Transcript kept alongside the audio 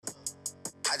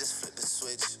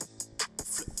switch.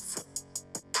 Flip, flip.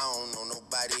 I don't know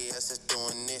nobody else that's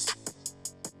doing this.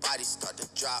 Body start to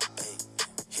drop, ayy.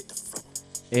 Hit the floor.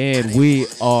 And we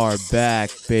are back,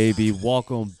 baby.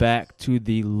 Welcome back to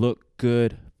the Look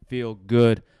Good, Feel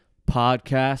Good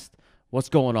podcast. What's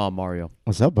going on, Mario?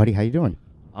 What's up, buddy? How you doing?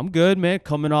 I'm good, man.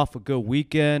 Coming off a good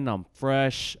weekend. I'm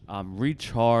fresh. I'm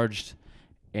recharged.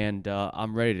 And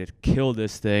I'm ready to kill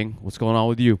this thing. What's going on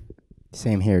with you?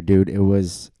 Same here, dude. It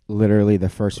was literally the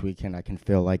first weekend I can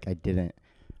feel like I didn't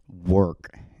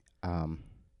work.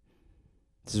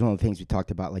 This is one of the things we talked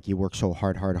about. Like, you work so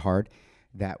hard,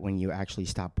 that when you actually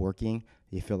stop working,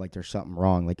 you feel like there's something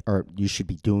wrong, like, or you should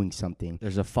be doing something.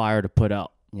 There's a fire to put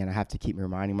out. And I have to keep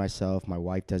reminding myself. My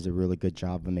wife does a really good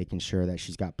job of making sure that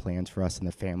she's got plans for us and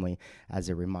the family as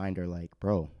a reminder, like,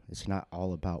 bro, it's not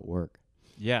all about work.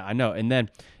 Yeah, I know. And then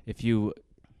if you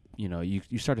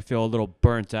start to feel a little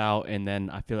burnt out, and then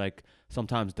I feel like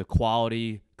sometimes the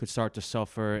quality could start to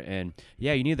suffer. And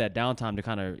yeah, you need that downtime to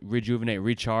kind of rejuvenate,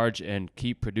 recharge, and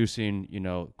keep producing,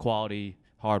 quality,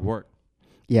 hard work.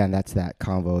 Yeah, and that's that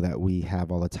convo that we have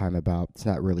all the time about. It's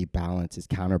not really balance, it's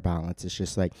counterbalance. It's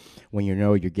just like when you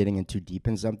know you're getting in too deep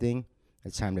in something,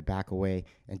 it's time to back away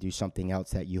and do something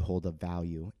else that you hold of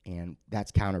value. And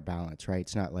that's counterbalance, right?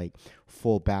 It's not like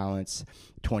full balance.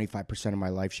 25% of my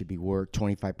life should be work.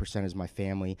 25% is my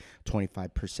family.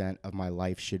 25% of my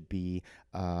life should be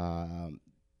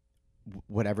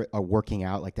working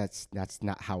out. Like that's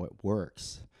not how it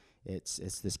works.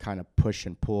 It's this kind of push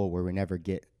and pull where we never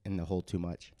get in the hole too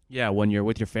much. Yeah, when you're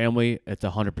with your family, it's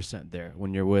 100% there.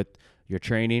 When you're with your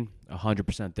training,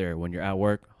 100% there. When you're at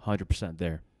work, 100%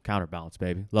 there. Counterbalance,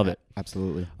 baby. Love it.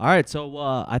 Absolutely. All right, so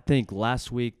I think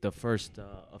last week the first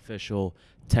official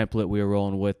template we were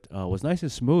rolling with was nice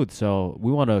and smooth. So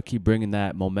we want to keep bringing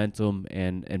that momentum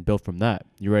and build from that.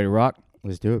 You ready to rock?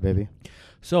 Let's do it, baby.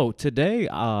 So today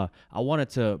I wanted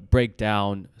to break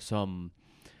down some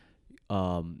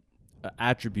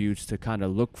attributes to kind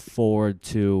of look forward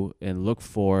to and look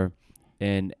for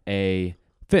in a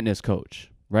fitness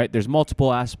coach, right? There's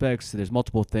multiple aspects, there's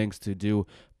multiple things to do,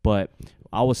 but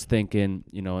I was thinking,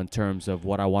 in terms of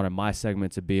what I wanted my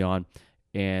segment to be on,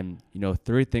 and,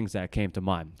 three things that came to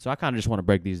mind. So I kind of just want to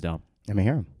break these down. Let me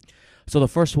hear them. So the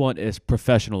first one is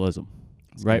professionalism,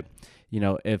 That's right?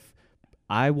 Good. If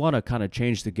I want to kind of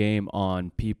change the game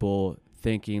on people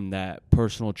thinking that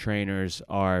personal trainers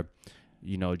are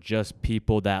just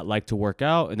people that like to work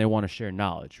out and they want to share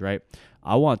knowledge, right?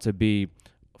 I want to be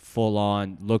full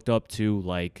on looked up to,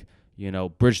 like,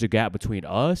 bridge the gap between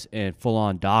us and full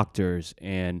on doctors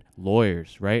and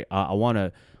lawyers, right? I want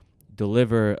to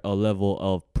deliver a level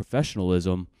of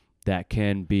professionalism that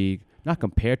can be not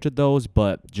compared to those,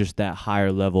 but just that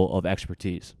higher level of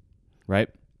expertise, right?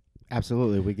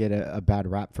 Absolutely. We get a bad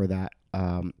rap for that.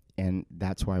 And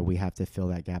that's why we have to fill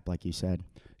that gap, like you said.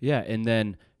 Yeah. And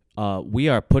then, we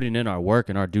are putting in our work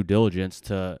and our due diligence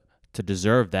to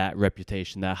deserve that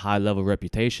reputation, that high level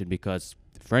reputation, because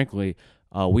frankly,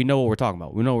 we know what we're talking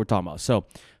about.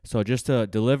 So just to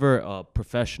deliver a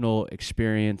professional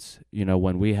experience,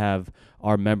 when we have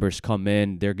our members come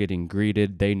in, they're getting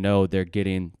greeted. They know they're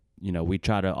getting, we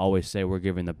try to always say we're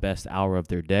giving the best hour of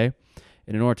their day.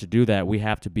 And in order to do that, we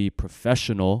have to be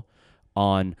professional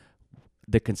on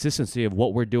the consistency of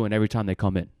what we're doing every time they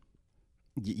come in.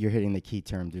 You're hitting the key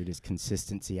term, dude, is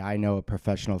consistency. I know a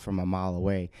professional from a mile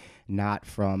away, not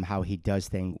from how he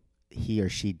or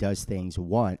she does things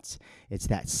once. It's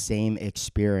that same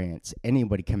experience.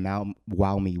 Anybody can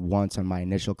wow me once on my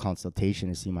initial consultation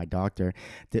to see my doctor.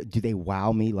 Do they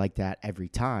wow me like that every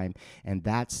time? And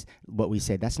that's what we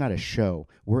say. That's not a show.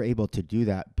 We're able to do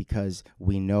that because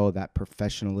we know that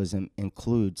professionalism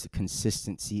includes the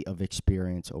consistency of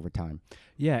experience over time.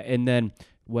 Yeah, and then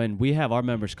when we have our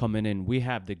members come in and we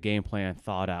have the game plan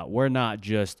thought out, we're not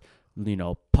just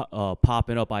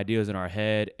popping up ideas in our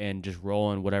head and just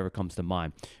rolling whatever comes to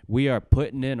mind. We are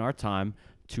putting in our time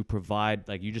to provide,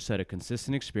 like you just said, a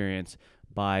consistent experience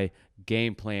by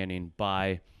game planning,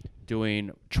 by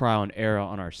doing trial and error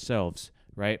on ourselves,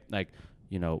 right? Like,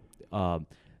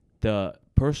 the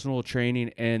personal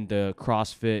training and the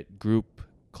CrossFit group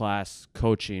class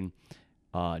coaching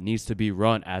needs to be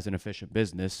run as an efficient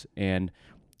business, and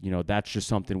that's just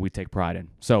something we take pride in.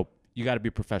 So you got to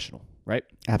be professional, right?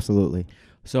 Absolutely.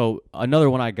 So another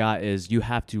one I got is you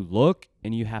have to look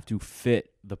and you have to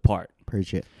fit the part.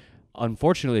 Preach it.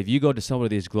 Unfortunately, if you go to some of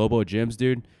these global gyms,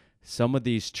 dude, some of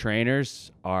these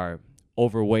trainers are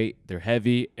overweight, they're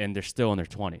heavy, and they're still in their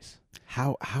 20s.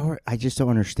 How are, I just don't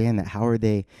understand that. How are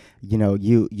they,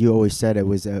 you always said it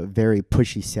was a very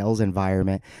pushy sales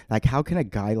environment. Like, how can a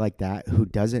guy like that who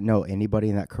doesn't know anybody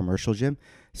in that commercial gym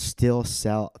still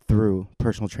sell through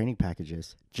personal training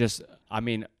packages?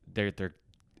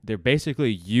 They're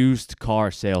basically used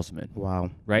car salesmen.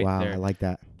 Wow. Right? Wow, I like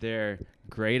that. They're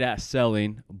great at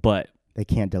selling, but They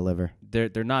can't deliver.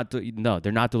 they're not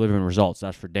delivering results.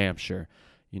 That's for damn sure.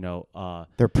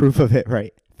 They're proof of it,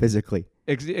 right? Physically.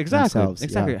 Exactly. Themselves,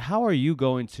 Exactly. yeah. How are you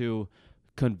going to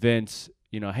convince,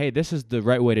 hey, this is the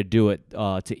right way to do it,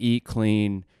 to eat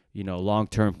clean,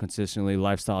 long-term, consistently,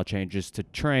 lifestyle changes, to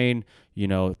train,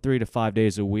 3 to 5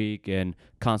 days a week and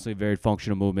constantly varied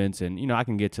functional movements. And, I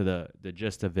can get to the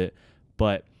gist of it,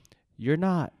 but you're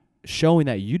not showing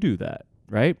that you do that,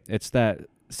 right? It's that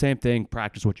same thing,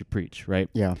 practice what you preach, right?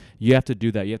 Yeah. You have to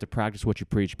do that. You have to practice what you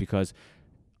preach, because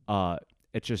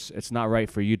it's not right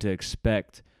for you to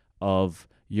expect of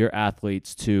your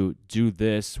athletes to do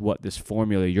this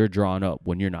formula you're drawing up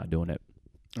when you're not doing it.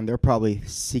 And they're probably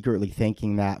secretly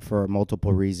thinking that for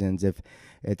multiple reasons. If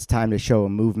it's time to show a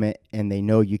movement and they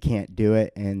know you can't do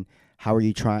it, and how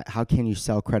can you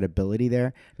sell credibility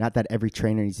there? Not that every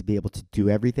trainer needs to be able to do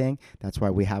everything. That's why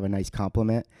we have a nice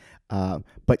compliment.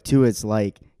 But two, it's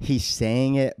like he's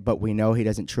saying it, but we know he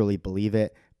doesn't truly believe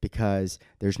it because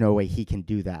there's no way he can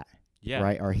do that. Yeah.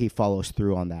 Right? Or he follows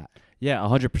through on that. Yeah,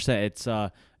 100%.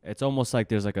 It's almost like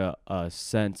there's like a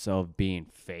sense of being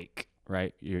fake,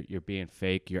 right? You're being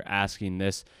fake. You're asking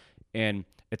this, and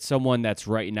it's someone that's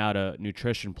writing out a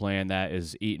nutrition plan that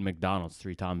is eating McDonald's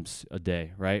 3 times a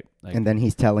day, right? Like, And then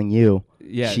he's telling you,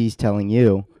 yeah, she's telling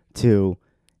you to,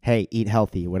 hey, eat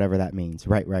healthy, whatever that means.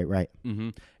 Right. mm-hmm.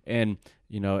 And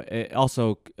it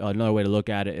also, another way to look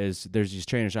at it is there's these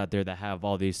trainers out there that have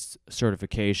all these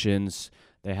certifications.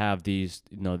 They have these,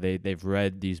 they've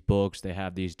read these books, they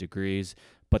have these degrees,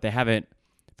 but they haven't,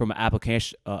 from an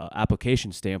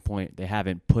application standpoint, they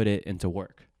haven't put it into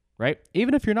work, right?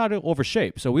 Even if you're not over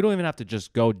shape. So we don't even have to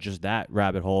just go just that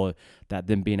rabbit hole, that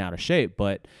them being out of shape,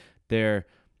 but they're,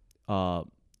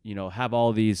 have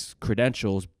all these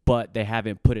credentials, but they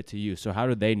haven't put it to use. So how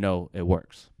do they know it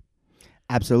works?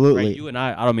 Absolutely. Right? You and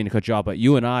I don't mean to cut you off, but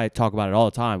you and I talk about it all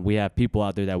the time. We have people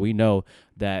out there that we know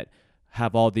that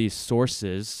have all these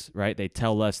sources, right? They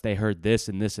tell us they heard this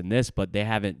and this and this, but they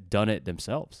haven't done it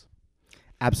themselves.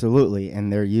 Absolutely.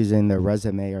 And they're using their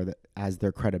resume as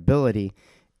their credibility.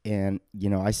 And,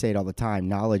 I say it all the time,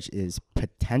 knowledge is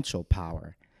potential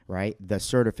power, right? The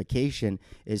certification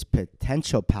is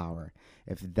potential power.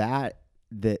 If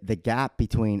the gap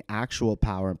between actual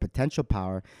power and potential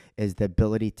power is the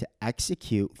ability to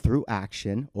execute through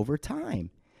action over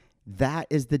time. That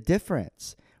is the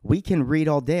difference. We can read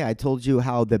all day. I told you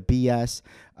how the BS,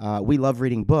 we love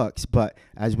reading books, but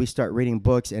as we start reading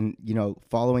books and,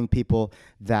 following people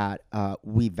that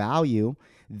we value,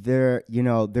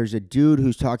 there's a dude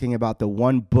who's talking about the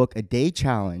 1 book a day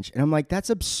challenge. And I'm like,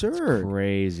 that's absurd. It's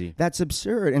crazy. That's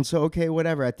absurd. And so, okay,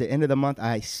 whatever. At the end of the month,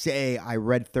 I say I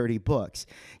read 30 books.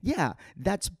 Yeah,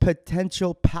 that's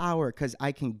potential power, because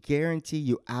I can guarantee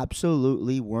you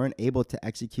absolutely weren't able to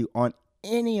execute on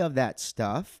any of that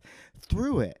stuff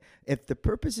through it. If the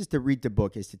purpose is to read the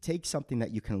book, is to take something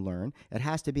that you can learn, it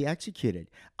has to be executed.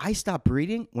 I stop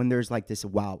reading when there's like this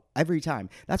wow every time.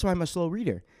 That's why I'm a slow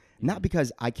reader. Not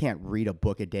because I can't read a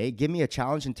book a day. Give me a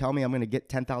challenge and tell me I'm going to get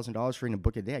 $10,000 for reading a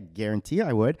book a day. I guarantee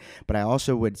I would. But I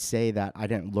also would say that I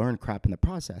didn't learn crap in the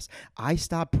process. I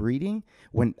stop reading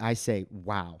when I say,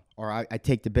 wow. Or I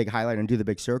take the big highlighter and do the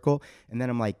big circle. And then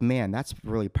I'm like, man, that's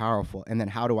really powerful. And then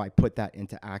how do I put that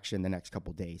into action the next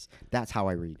couple days? That's how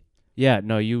I read. Yeah,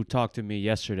 no, you talked to me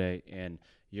yesterday, and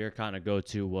your kind of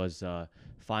go-to was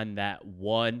find that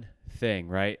one thing,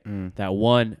 right? That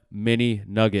one mini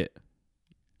nugget.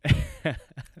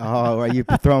 Oh, are you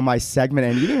throwing my segment?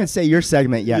 And you didn't even say your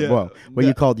segment yet. Yeah. Whoa, what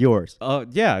you called yours?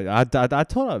 Yeah, I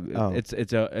told him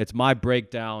it's my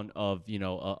breakdown of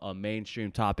a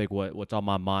mainstream topic, what's on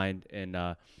my mind, and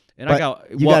I got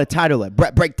to title it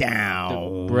Brett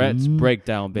Breakdown. Brett's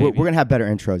Breakdown, baby. We're gonna have better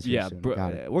intros here. Yeah, soon.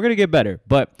 We're gonna get better.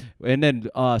 But and then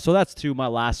so that's two. My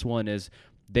last one is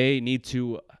they need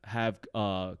to have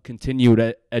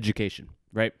continued education,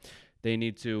 right? They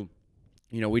need to.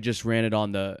 We just ran it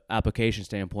on the application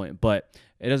standpoint, but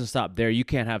it doesn't stop there. You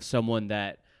can't have someone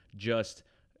that just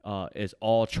is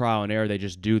all trial and error. They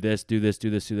just do this,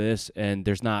 and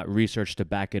there's not research to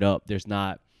back it up. There's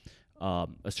not a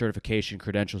certification,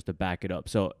 credentials to back it up.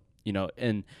 So,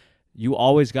 and you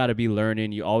always got to be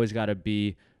learning. You always got to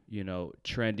be,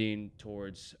 trending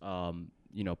towards,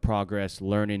 progress,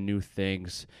 learning new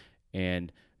things, and,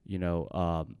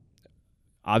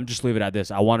 I'm just leave it at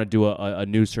this. I want to do a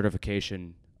new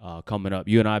certification coming up.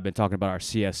 You and I have been talking about our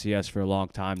CSCS for a long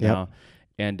time now.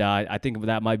 And I think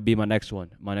that might be my next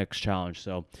one, my next challenge.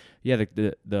 So, yeah,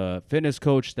 the fitness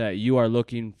coach that you are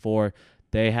looking for,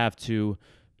 they have to,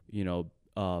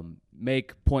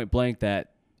 make point blank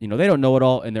that, they don't know it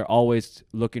all, and they're always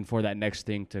looking for that next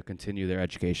thing to continue their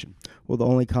education. Well, the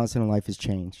only constant in life is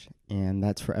change, and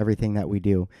that's for everything that we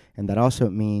do. And that also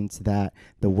means that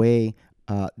the way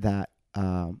that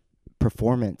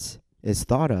performance is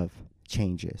thought of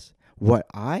changes. What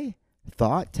I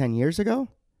thought 10 years ago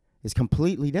is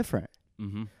completely different.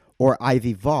 Mm-hmm. Or I've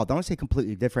evolved. I don't say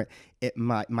completely different.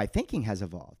 My thinking has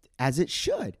evolved, as it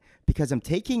should, because I'm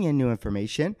taking in new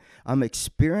information. I'm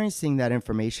experiencing that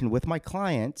information with my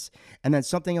clients, and then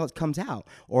something else comes out.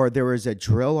 Or there was a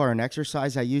drill or an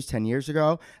exercise I used 10 years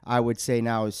ago, I would say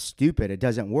now is stupid. It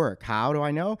doesn't work. How do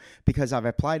I know? Because I've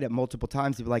applied it multiple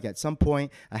times. Like at some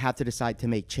point, I have to decide to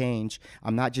make change.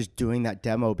 I'm not just doing that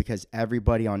demo because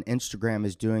everybody on Instagram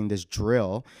is doing this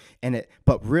drill,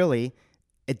 but really,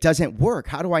 it doesn't work.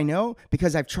 How do I know?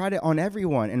 Because I've tried it on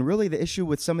everyone. And really the issue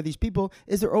with some of these people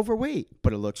is they're overweight,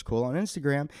 but it looks cool on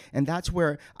Instagram. And that's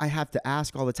where I have to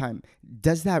ask all the time,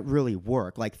 does that really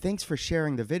work? Like, thanks for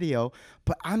sharing the video,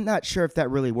 but I'm not sure if that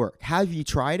really worked. Have you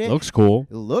tried it? Looks cool.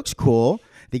 It looks cool.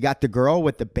 They got the girl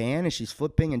with the band and she's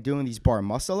flipping and doing these bar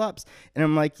muscle ups. And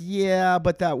I'm like, yeah,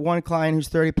 but that one client who's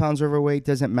 30 pounds overweight,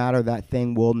 doesn't matter. That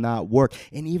thing will not work.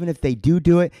 And even if they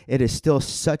do it, it is still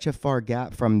such a far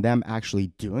gap from them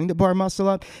actually doing the bar muscle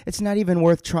up. It's not even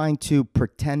worth trying to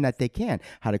pretend that they can.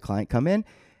 Had a client come in.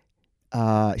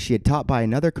 She had taught by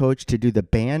another coach to do the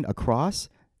band across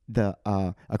the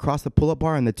pull-up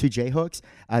bar and the 2 J hooks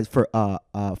as for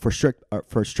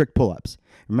strict pull-ups.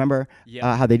 Remember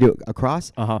how they do it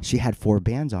across? Uh-huh. She had 4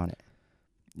 bands on it.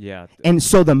 Yeah. And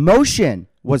so the motion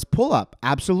was pull-up,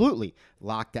 absolutely.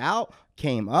 Locked out,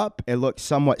 came up, it looked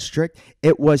somewhat strict.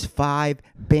 It was 5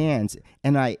 bands.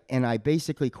 And I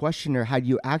basically questioned her, had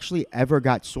you actually ever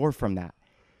got sore from that?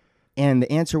 And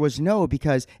the answer was no,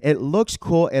 because it looks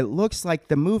cool, it looks like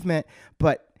the movement,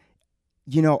 but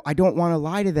I don't want to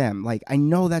lie to them. Like, I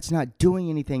know that's not doing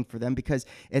anything for them because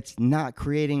it's not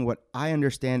creating what I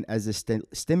understand as a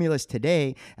stimulus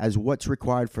today as what's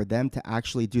required for them to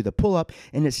actually do the pull-up.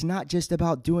 And it's not just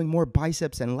about doing more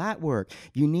biceps and lat work.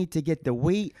 You need to get the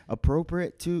weight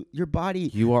appropriate to your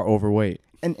body. You are overweight.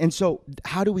 And so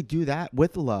how do we do that?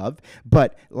 With love.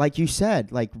 But like you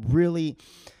said, like really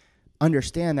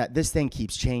understand that this thing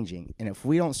keeps changing. And if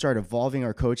we don't start evolving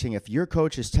our coaching, if your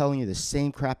coach is telling you the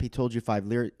same crap he told you 5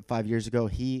 years ago,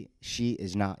 she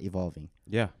is not evolving.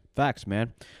 Yeah, facts,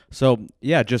 man. So,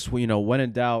 yeah, just, when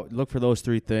in doubt, look for those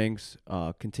 3 things: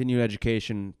 continued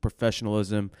education,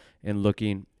 professionalism, and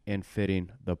looking and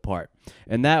fitting the part.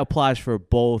 And that applies for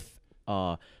both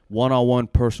one-on-one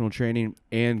personal training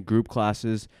and group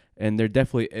classes. And there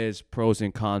definitely is pros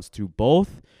and cons to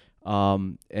both.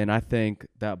 And I think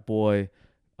that boy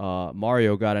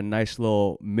Mario got a nice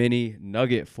little mini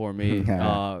nugget for me,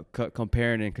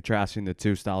 comparing and contrasting the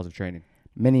 2 styles of training.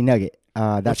 Mini nugget.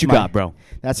 That's what you got, bro?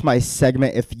 That's my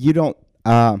segment. If you don't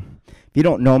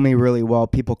know me really well,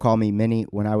 people call me Mini.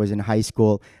 When I was in high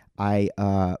school, I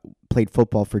played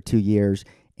football for 2 years,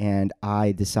 and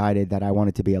I decided that I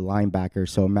wanted to be a linebacker.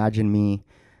 So imagine me,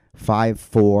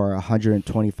 5'4",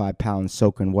 125 pounds,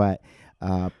 soaking wet.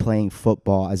 Playing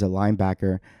football as a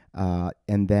linebacker,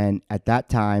 and then at that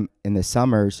time in the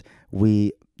summers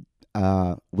we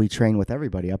train with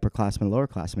everybody, upperclassmen,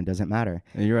 lowerclassmen, doesn't matter.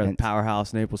 And you're at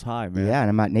Powerhouse Naples High, man. Yeah, and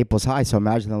I'm at Naples High, so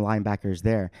imagine the linebackers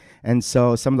there. And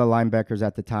so some of the linebackers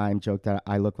at the time joked that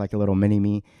I looked like a little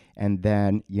mini-me, and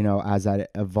then as I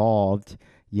evolved,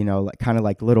 kind of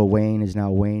like Little Wayne is now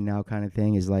Wayne now kind of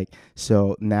thing, is like,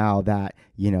 so now that,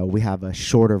 we have a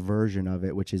shorter version of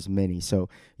it, which is Mini. So,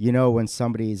 when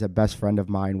somebody is a best friend of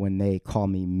mine, when they call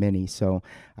me Mini, so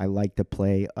I like the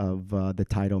play of the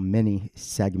title Mini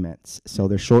segments. So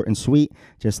they're short and sweet,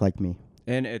 just like me.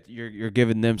 And you're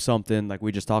giving them something, like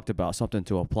we just talked about, something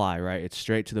to apply, right? It's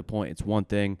straight to the point. It's one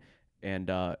thing, and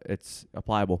it's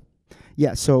applicable.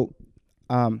 Yeah, so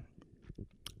I'm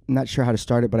not sure how to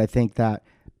start it, but I think that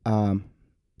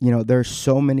there's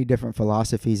so many different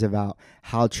philosophies about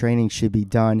how training should be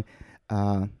done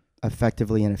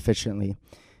effectively and efficiently.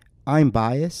 I'm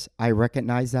biased. I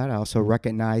recognize that. I also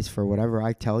recognize for whatever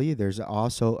I tell you, there's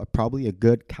also probably a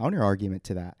good counter argument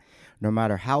to that. No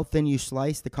matter how thin you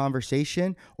slice the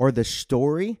conversation or the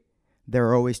story, there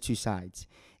are always 2 sides.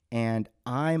 And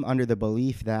I'm under the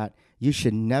belief that you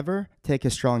should never take a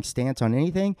strong stance on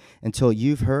anything until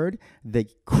you've heard the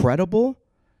credible,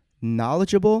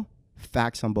 knowledgeable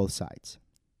facts on both sides.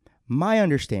 My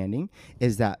understanding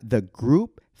is that the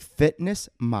group fitness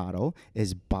model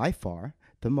is by far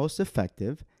the most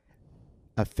effective,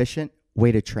 efficient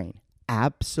way to train.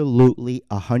 Absolutely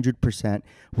 100%.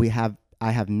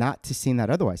 I have not seen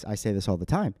that otherwise. I say this all the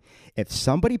time. If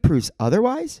somebody proves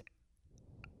otherwise,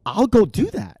 I'll go do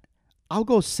that. I'll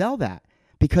go sell that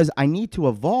because I need to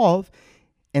evolve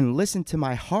and listen to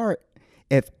my heart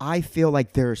if I feel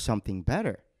like there is something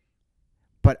better.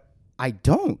 But I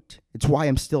don't. It's why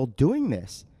I'm still doing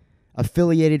this.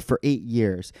 Affiliated for 8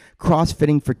 years,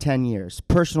 CrossFitting for 10 years,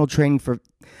 personal training for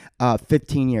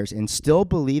 15 years, and still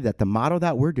believe that the model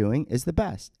that we're doing is the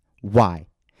best. Why?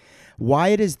 Why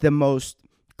it is the most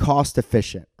cost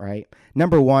efficient, right?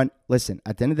 Number one, listen,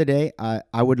 at the end of the day,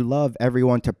 I would love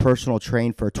everyone to personal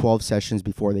train for 12 sessions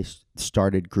before they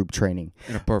started group training.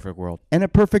 In a perfect world. In a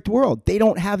perfect world. They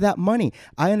don't have that money.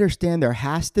 I understand there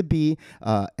has to be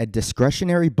a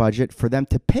discretionary budget for them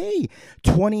to pay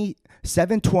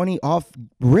 $720 off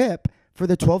rip for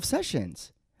the 12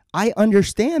 sessions. I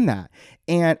understand that.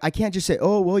 And I can't just say,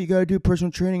 oh, well, you got to do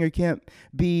personal training or you can't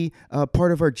be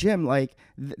part of our gym. Like,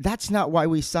 that's not why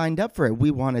we signed up for it.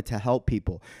 We wanted to help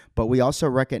people. But we also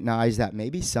recognize that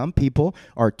maybe some people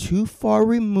are too far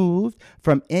removed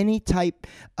from any type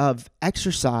of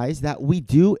exercise that we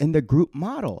do in the group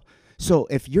model. So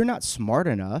if you're not smart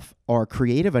enough or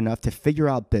creative enough to figure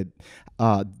out the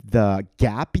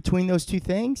gap between those two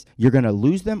things, you're going to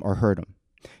lose them or hurt them.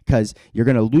 Because you're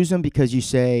going to lose them because you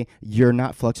say you're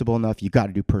not flexible enough, you got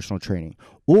to do personal training.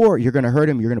 Or you're going to hurt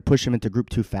them, you're going to push them into group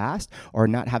too fast or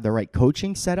not have the right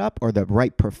coaching set up or the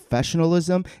right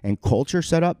professionalism and culture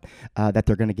set up that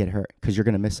they're going to get hurt because you're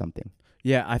going to miss something.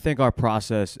 Yeah, I think our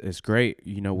process is great.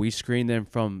 You know, we screen them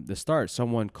from the start.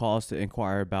 Someone calls to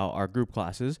inquire about our group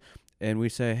classes, and we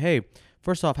say, hey,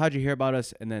 first off, how'd you hear about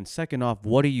us? And then second off,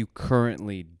 what are you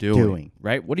currently doing?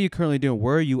 Right? What are you currently doing?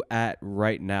 Where are you at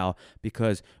right now?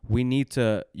 Because we need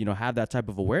to, have that type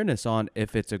of awareness on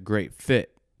if it's a great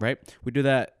fit, right? We do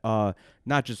that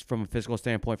not just from a physical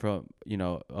standpoint, from,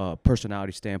 a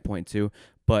personality standpoint too.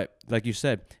 But like you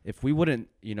said, if we wouldn't,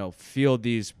 feel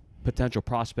these potential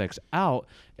prospects out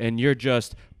and you're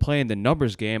just playing the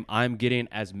numbers game, I'm getting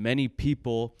as many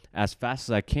people as fast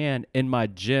as I can in my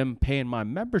gym paying my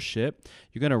membership,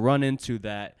 you're going to run into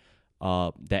that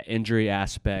injury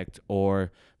aspect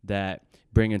or that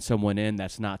bringing someone in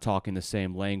that's not talking the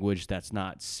same language, that's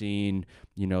not seeing,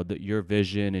 your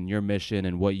vision and your mission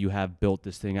and what you have built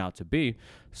this thing out to be.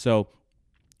 So,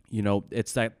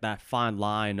 it's that fine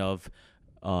line of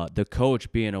the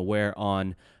coach being aware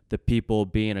on the people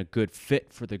being a good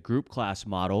fit for the group class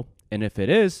model. And if it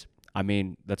is,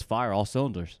 let's fire all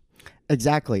cylinders.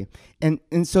 Exactly.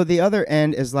 And so the other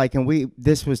end is like,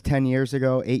 this was 8 years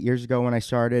ago when I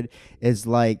started, is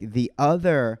like the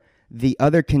other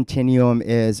continuum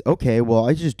is, okay, well,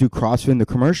 I just do CrossFit in the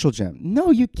commercial gym. No,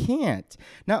 you can't.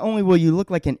 Not only will you look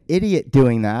like an idiot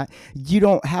doing that, you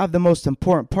don't have the most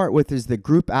important part, which is the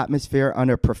group atmosphere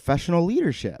under professional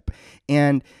leadership.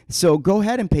 And so go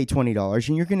ahead and pay $20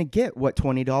 and you're going to get what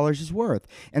 $20 is worth.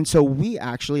 And so we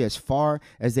actually, as far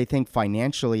as they think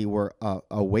financially we're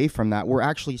away from that, we're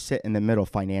actually sit in the middle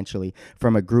financially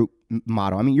from a group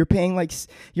model. You're paying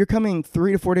you're coming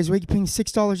 3 to 4 days a week, you're paying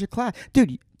 $6 a class.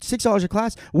 Dude, $6 a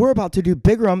class. We're about to do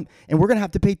Bikram and we're going to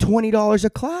have to pay $20 a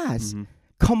class. Mm-hmm.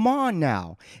 Come on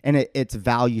now. And it's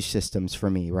value systems for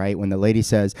me, right? When the lady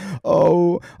says,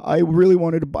 oh, I really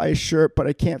wanted to buy a shirt, but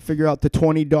I can't figure out the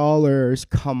 $20.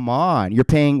 Come on. You're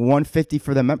paying $150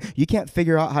 for the you can't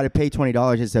figure out how to pay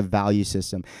 $20. It's a value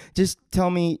system. Just tell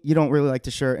me you don't really like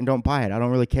the shirt and don't buy it. I don't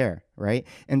really care, right?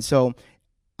 And so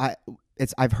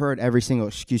I've heard every single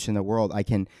excuse in the world. I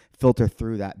can filter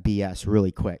through that BS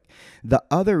really quick. The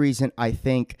other reason I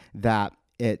think that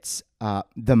it's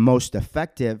the most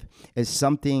effective is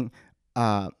something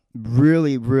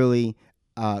really, really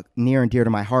near and dear to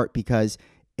my heart because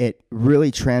it really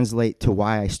translates to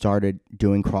why I started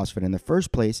doing CrossFit in the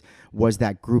first place was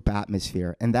that group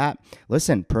atmosphere. And that,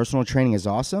 listen, personal training is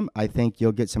awesome. I think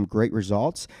you'll get some great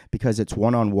results because it's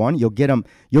one-on-one. You'll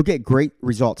get great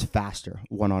results faster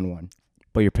one-on-one.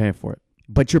 But you're paying for it.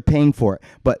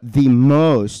 But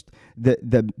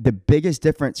the biggest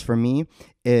difference for me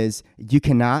is you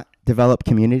cannot develop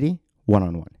community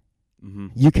one-on-one. Mm-hmm.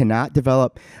 You cannot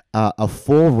develop a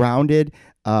full-rounded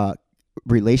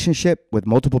relationship with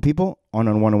multiple people on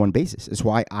a one-on-one basis. It's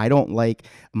why I don't like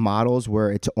models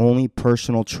where it's only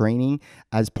personal training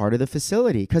as part of the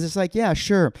facility. Because it's like, yeah,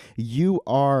 sure, you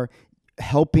are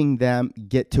helping them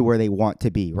get to where they want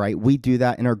to be, right? We do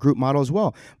that in our group model as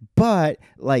well. But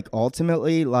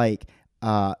ultimately,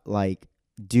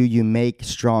 do you make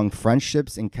strong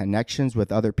friendships and connections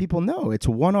with other people? No, it's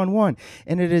one-on-one.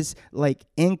 And it is like,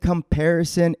 in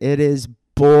comparison, it is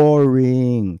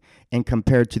boring and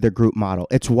compared to the group model.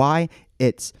 It's why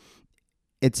it's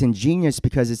ingenious,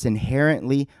 because it's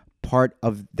inherently part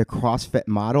of the CrossFit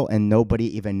model and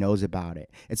nobody even knows about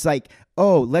it. It's like,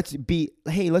 oh, let's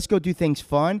go do things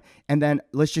fun and then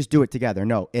let's just do it together.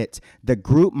 No, it's the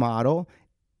group model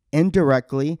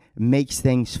indirectly makes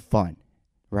things fun,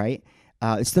 right?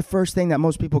 It's the first thing that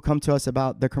most people come to us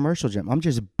about the commercial gym. I'm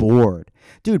just bored.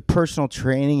 Dude, personal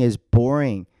training is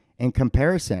boring in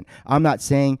comparison. I'm not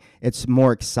saying it's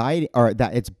more exciting or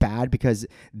that it's bad because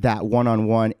that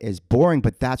one-on-one is boring,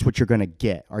 but that's what you're going to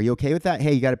get. Are you okay with that?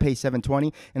 Hey, you got to pay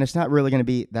 $720, and it's not really going to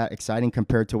be that exciting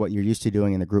compared to what you're used to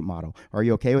doing in the group model. Are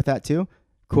you okay with that too?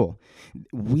 Cool.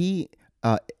 We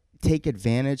take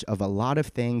advantage of a lot of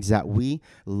things that we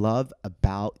love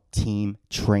about team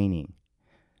training.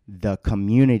 The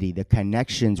community, the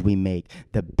connections we make,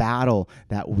 the battle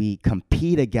that we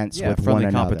compete against with one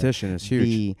another. Competition is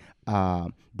huge.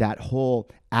 That whole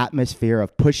atmosphere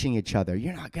of pushing each other.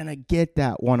 You're not going to get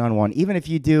that one-on-one. Even if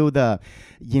you do the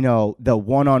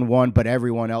one-on-one, but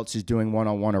everyone else is doing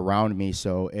one-on-one around me,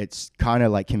 so it's kind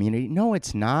of like community. No,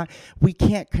 it's not. We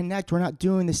can't connect. We're not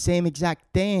doing the same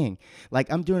exact thing. Like,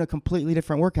 I'm doing a completely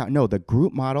different workout. No, the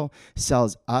group model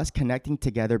sells us connecting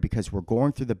together because we're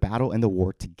going through the battle and the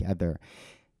war together.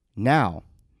 Now,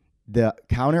 the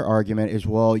counter argument is,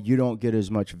 well, you don't get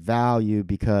as much value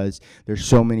because there's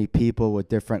so many people with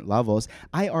different levels.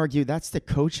 I argue that's the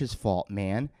coach's fault,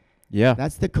 man. Yeah.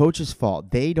 That's the coach's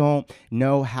fault. They don't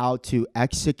know how to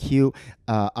execute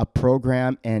a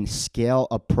program and scale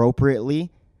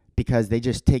appropriately because they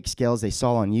just take scales they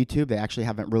saw on YouTube. They actually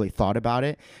haven't really thought about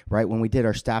it, right? When we did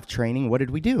our staff training, what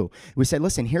did we do? We said,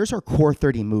 listen, here's our core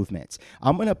 30 movements.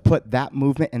 I'm going to put that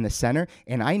movement in the center,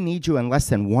 and I need you in less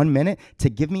than 1 minute to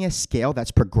give me a scale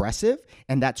that's progressive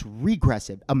and that's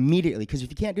regressive immediately, because if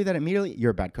you can't do that immediately,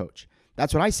 you're a bad coach.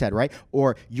 That's what I said, right?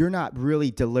 Or you're not really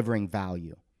delivering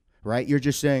value. Right? You're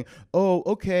just saying, oh,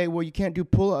 okay, well, you can't do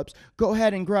pull-ups. Go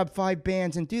ahead and grab 5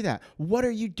 bands and do that. What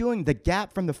are you doing? The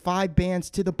gap from the 5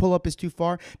 bands to the pull-up is too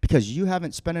far because you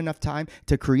haven't spent enough time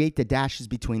to create the dashes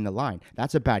between the line.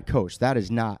 That's a bad coach. That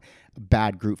is not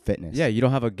bad group fitness. Yeah, you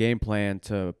don't have a game plan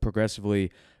to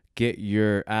progressively get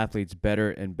your athletes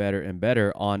better and better and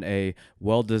better on a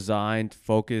well-designed,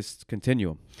 focused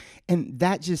continuum. And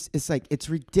that just, it's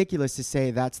ridiculous to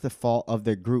say that's the fault of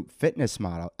the group fitness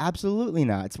model. Absolutely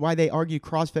not. It's why they argue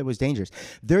CrossFit was dangerous.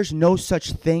 There's no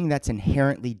such thing that's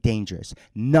inherently dangerous.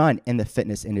 None in the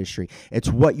fitness industry. It's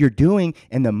what you're doing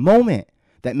in the moment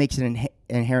that makes it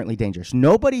inherently dangerous.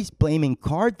 Nobody's blaming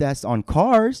car thefts on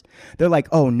cars. They're like,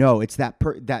 oh no, it's that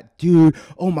dude.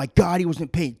 Oh my God, he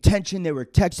wasn't paying attention. They were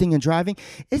texting and driving.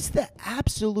 It's the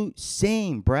absolute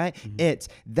same, Brett. Mm-hmm. It's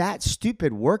that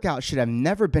stupid workout should have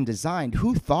never been designed.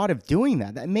 Who thought of doing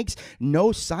that? That makes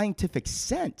no scientific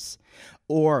sense.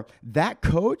 Or that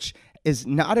coach is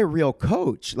not a real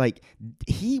coach. Like,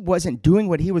 he wasn't doing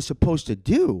what he was supposed to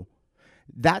do.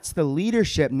 That's the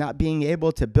leadership not being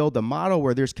able to build a model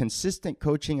where there's consistent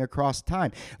coaching across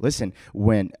time. Listen,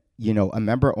 when a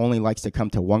member only likes to come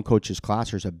to one coach's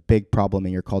class, there's a big problem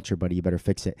in your culture, buddy. You better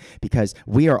fix it, because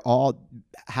we are all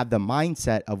have the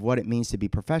mindset of what it means to be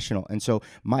professional. And so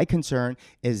my concern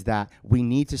is that we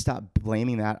need to stop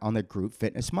blaming that on the group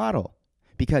fitness model,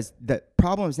 because the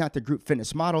problem is not the group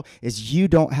fitness model, is you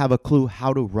don't have a clue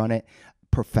how to run it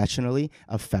professionally,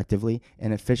 effectively,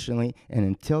 and efficiently. And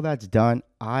until that's done,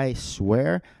 I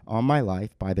swear on my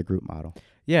life by the group model.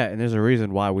 Yeah, and there's a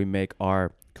reason why we make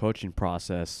our coaching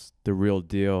process the real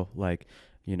deal. Like,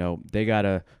 they got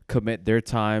to commit their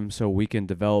time so we can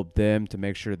develop them to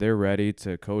make sure they're ready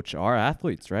to coach our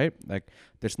athletes, right? Like,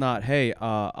 there's not, hey,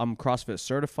 I'm CrossFit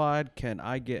certified. Can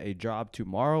I get a job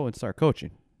tomorrow and start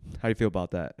coaching? How do you feel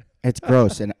about that? It's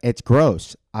gross, and it's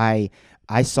gross. I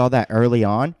saw that early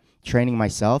on, training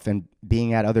myself and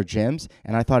being at other gyms,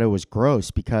 and I thought it was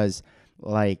gross because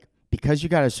you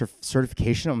got a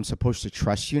certification, I'm supposed to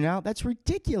trust you now? That's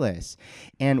ridiculous.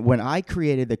 And when I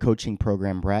created the coaching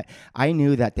program, Brett, I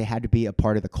knew that they had to be a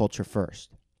part of the culture first.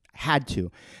 Had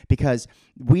to, because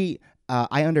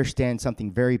I understand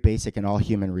something very basic in all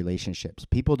human relationships.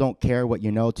 People don't care what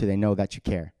you know till they know that you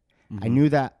care. Mm-hmm. I knew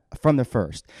that from the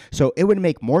first. So it would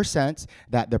make more sense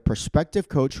that the prospective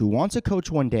coach who wants to coach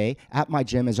one day at my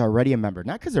gym is already a member.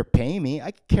 Not because they're paying me.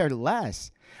 I could care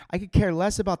less. I could care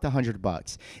less about the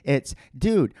 $100. It's,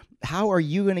 dude, how are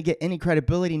you going to get any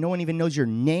credibility? No one even knows your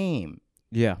name.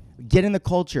 Yeah. Get in the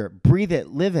culture. Breathe it.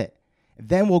 Live it.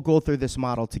 Then we'll go through this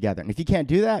model together. And if you can't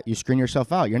do that, you screen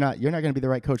yourself out. You're not going to be the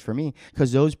right coach for me,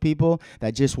 because those people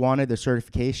that just wanted the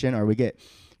certification, or we get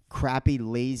crappy,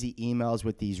 lazy emails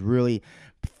with these really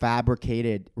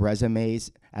fabricated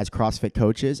resumes as CrossFit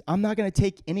coaches, I'm not going to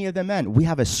take any of them in. We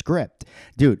have a script.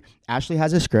 Dude, Ashley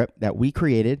has a script that we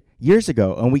created years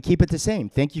ago, and we keep it the same.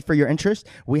 Thank you for your interest.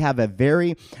 We have a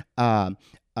very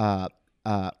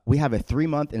we have a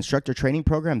 3-month instructor training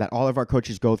program that all of our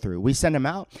coaches go through. We send them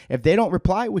out. If they don't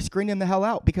reply, we screen them the hell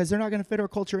out, because they're not going to fit our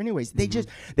culture anyways.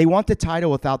 They want the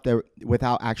title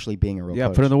without actually being a real coach. Yeah,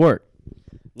 put in the work.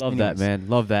 Love Anyways. that, man.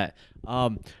 Love that.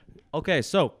 Okay,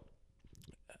 so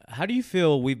how do you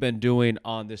feel we've been doing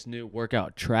on this new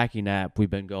workout tracking app we've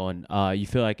been going? You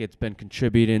feel like it's been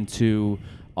contributing to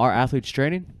our athletes'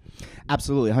 training?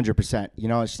 Absolutely, 100%.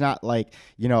 It's not like,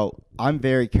 I'm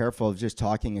very careful of just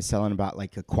talking and selling about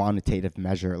like a quantitative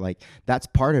measure. Like, that's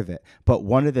part of it. But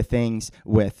one of the things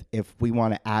if we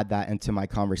want to add that into my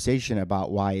conversation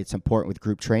about why it's important with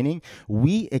group training,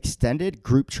 we extended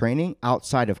group training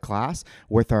outside of class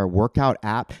with our workout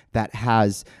app that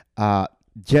has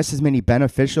just as many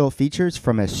beneficial features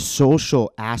from a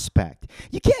social aspect.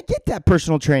 You can't get that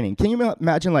personal training. Can you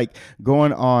imagine like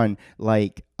going on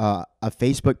like a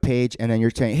Facebook page and then you're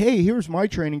saying, hey, here's my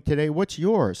training today. What's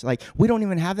yours? Like, we don't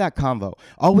even have that convo.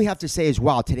 All we have to say is,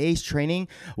 wow, today's training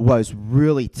was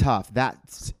really tough.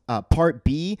 That's part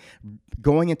B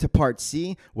going into part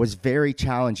C was very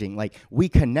challenging. Like, we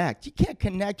connect. You can't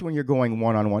connect when you're going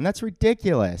one-on-one. That's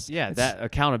ridiculous. Yeah, that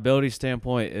accountability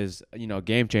standpoint is,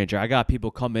 game changer. I got people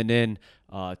coming in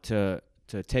to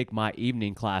take my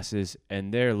evening classes,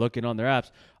 and they're looking on their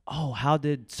apps. Oh, how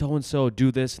did so-and-so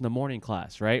do this in the morning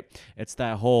class, right? It's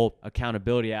that whole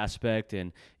accountability aspect,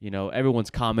 and, everyone's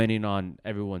commenting on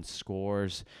everyone's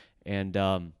scores. And,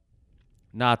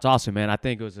 it's awesome, man. I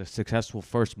think it was a successful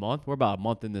first month. We're about a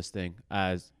month in this thing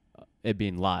as it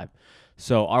being live.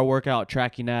 So our workout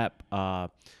tracking app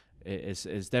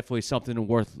is definitely something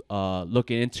worth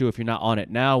looking into if you're not on it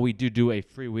now. We do a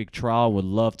free week trial. Would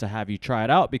love to have you try it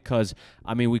out, because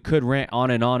we could rant on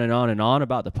and on and on and on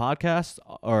about the podcast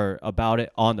or about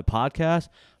it on the podcast,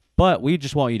 but we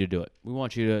just want you to do it. We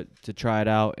want you to try it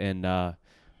out and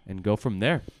go from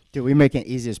there. Dude, we make it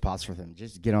easy as possible for them.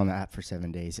 Just get on the app for 7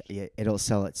 days. It'll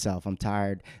sell itself. I'm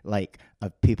tired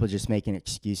of people just making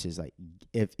excuses. Like,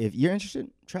 if you're interested,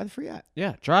 try the free app.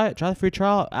 Yeah, try it. Try the free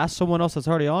trial. Ask someone else that's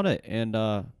already on it, and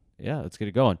let's get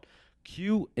it going.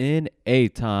 Q&A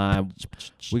time.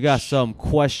 We got some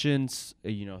questions,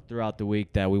 throughout the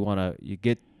week that we want to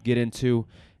get into.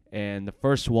 And the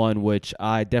first one, which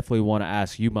I definitely want to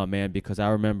ask you, my man, because I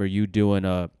remember you doing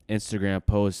a Instagram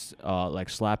post, like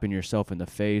slapping yourself in the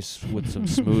face with some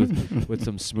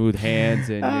smooth hands,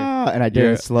 and I did it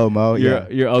in slow mo.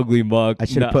 Your ugly mug. I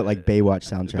should have put like Baywatch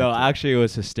soundtrack. No, actually, it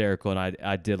was hysterical, and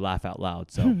I did laugh out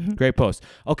loud. So great post.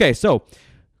 Okay, so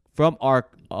from our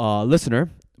listener,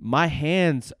 my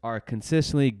hands are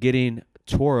consistently getting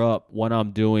tore up when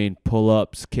I'm doing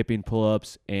pull-ups, kipping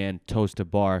pull-ups, and toes to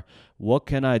bar. What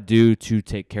can I do to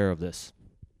take care of this?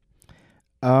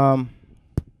 There's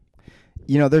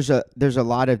a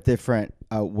lot of different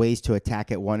ways to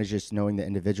attack it. One is just knowing the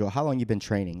individual, how long you've been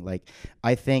training. Like,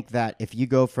 I think that if you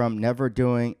go from never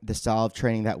doing the style of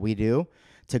training that we do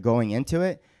to going into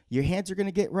it, your hands are going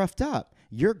to get roughed up.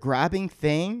 You're grabbing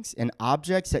things and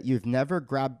objects that you've never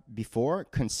grabbed before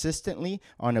consistently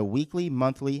on a weekly,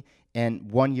 monthly,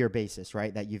 and 1 year basis,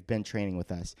 right, that you've been training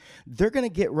with us. They're going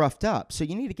to get roughed up. So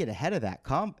you need to get ahead of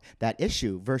that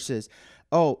issue versus,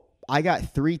 oh, I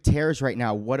got 3 tears right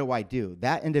now. What do I do?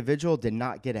 That individual did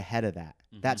not get ahead of that.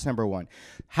 Mm-hmm. That's number one.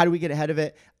 How do we get ahead of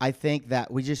it? I think that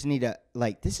we just need to,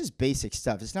 this is basic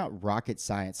stuff. It's not rocket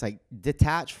science.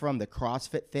 Detach from the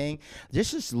CrossFit thing.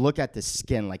 Just look at the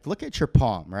skin. Look at your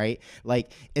palm, right?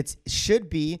 It should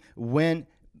be when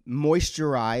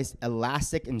moisturized,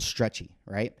 elastic, and stretchy,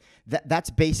 right? That's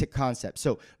basic concept.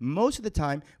 So most of the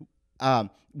time,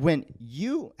 when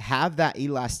you have that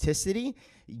elasticity,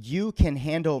 you can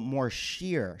handle more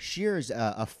shear. Shear is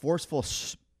a forceful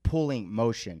pulling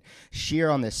motion. Shear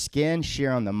on the skin,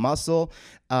 shear on the muscle,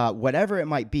 whatever it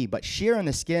might be. But shear on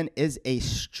the skin is a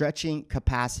stretching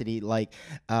capacity,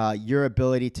 your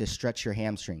ability to stretch your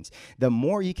hamstrings. The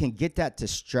more you can get that to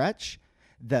stretch,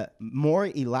 the more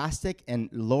elastic and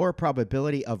lower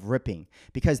probability of ripping,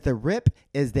 because the rip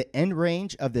is the end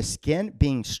range of the skin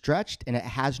being stretched and it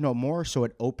has no more, so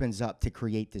it opens up to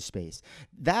create the space.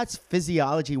 That's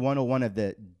physiology 101 of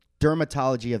the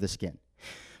dermatology of the skin.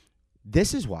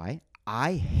 This is why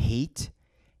I hate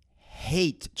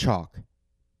chalk.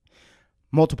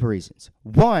 Multiple reasons.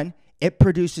 One, it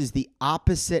produces the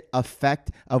opposite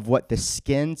effect of what the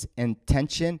skin's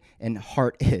intention and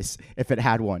heart is, if it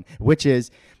had one, which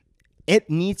is it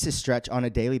needs to stretch on a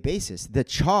daily basis. The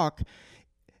chalk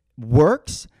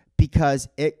works because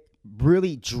it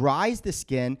really dries the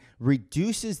skin,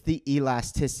 reduces the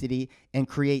elasticity, and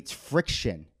creates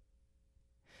friction.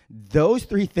 Those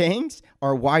three things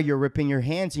are why you're ripping your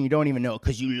hands and you don't even know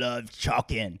because you love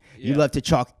chalking. Yeah. You love to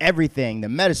chalk everything, the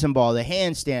medicine ball, the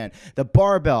handstand, the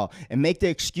barbell, and make the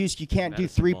excuse you can't do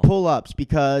 3 pull-ups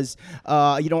because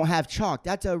you don't have chalk.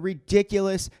 That's a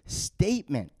ridiculous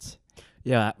statement.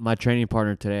 Yeah, my training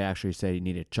partner today actually said he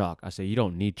needed chalk. I said, you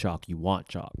don't need chalk. You want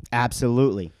chalk.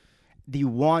 Absolutely. You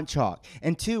want chalk.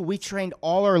 And 2, we trained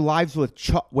all our lives with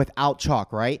without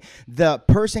chalk, right? The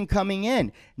person coming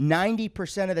in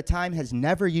 90% of the time has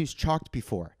never used chalk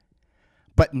before.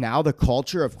 But now the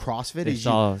culture of CrossFit is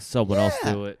saw someone else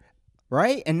do it.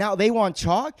 Right? And now they want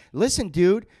chalk. Listen,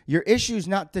 dude, your issue is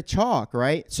not the chalk,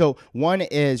 right? So one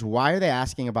is, why are they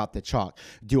asking about the chalk?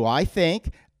 Do I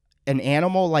think an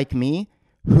animal like me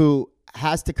who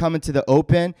has to come into the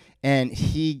open and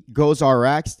he goes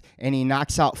RX and he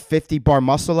knocks out 50 bar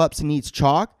muscle ups and needs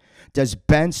chalk? Does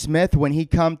Ben Smith, when he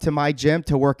come to my gym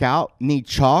to work out, need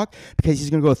chalk because he's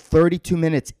going to go 32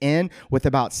 minutes in with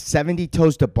about 70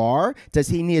 toes to bar? Does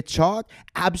he need chalk?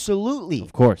 Absolutely.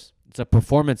 Of course. It's a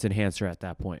performance enhancer at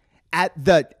that point. At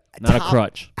the not a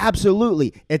crutch.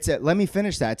 Absolutely. Let me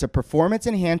finish that. It's a performance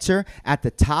enhancer at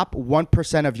the top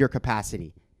 1% of your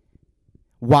capacity.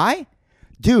 Why?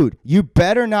 Dude, you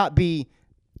better not be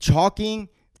chalking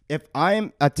if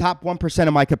I'm a top 1%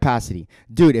 of my capacity.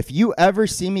 Dude, if you ever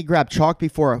see me grab chalk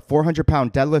before a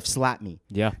 400-pound deadlift, slap me.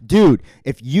 Yeah. Dude,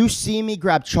 if you see me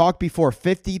grab chalk before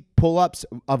 50 pull-ups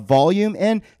of volume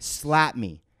in, slap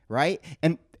me, right?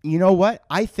 And you know what?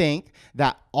 I think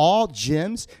that all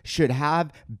gyms should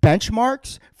have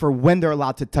benchmarks for when they're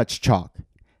allowed to touch chalk.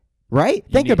 Right?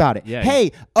 Think about it. Yeah,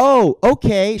 hey,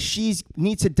 okay, she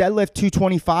needs to deadlift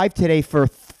 225 today for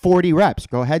 40 reps.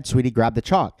 Go ahead, sweetie, grab the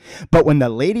chalk. But when the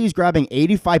lady who's grabbing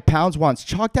 85 pounds wants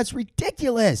chalk, that's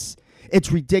ridiculous.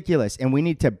 It's ridiculous, and we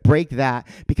need to break that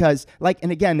because,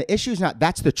 and again, the issue is not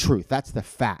that's the truth. That's the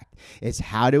fact. It's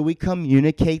how do we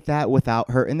communicate that without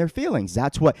hurting their feelings?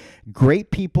 That's what great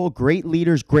people, great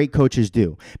leaders, great coaches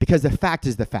do because the fact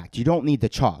is the fact. You don't need the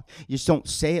chalk. You just don't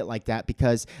say it like that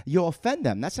because you'll offend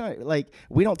them. That's not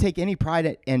we don't take any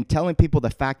pride in telling people the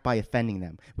fact by offending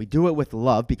them. We do it with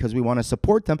love because we want to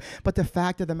support them, but the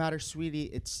fact of the matter,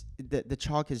 sweetie, it's the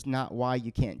chalk is not why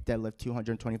you can't deadlift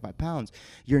 225 pounds.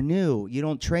 You're new. You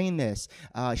don't train this.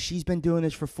 She's been doing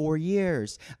this for 4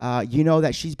 years. You know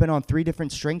that she's been on 3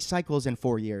 different strength cycles in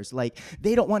 4 years.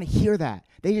 They don't want to hear that.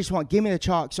 They just want, give me the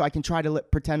chalk so I can try to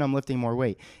pretend I'm lifting more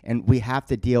weight. And we have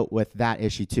to deal with that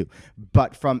issue too.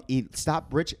 But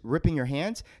stop ripping your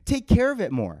hands. Take care of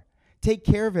it more. Take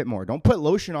care of it more. Don't put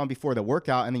lotion on before the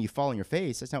workout and then you fall on your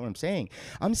face. That's not what I'm saying.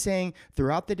 I'm saying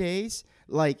throughout the days,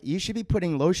 you should be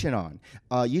putting lotion on.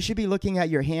 You should be looking at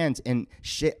your hands and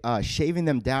shaving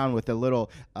them down with a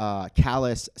little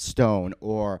callus stone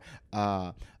or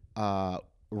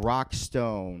rock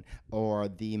stone or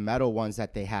the metal ones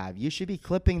that they have. You should be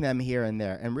clipping them here and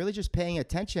there and really just paying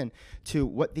attention to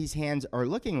what these hands are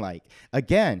looking like.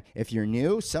 Again, if you're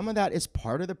new, some of that is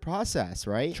part of the process,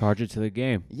 right? Charge it to the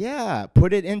game. Yeah.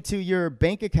 Put it into your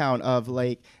bank account of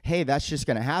hey, that's just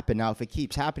going to happen. Now, if it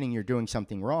keeps happening, you're doing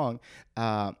something wrong.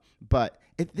 But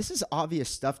this is obvious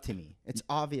stuff to me. It's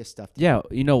obvious stuff to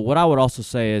me. Yeah. What I would also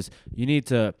say is you need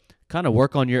to kind of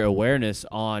work on your awareness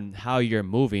on how you're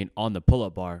moving on the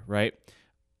pull-up bar, right?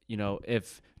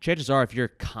 If chances are if you're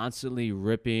constantly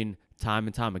ripping time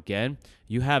and time again,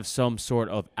 you have some sort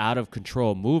of out of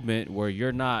control movement where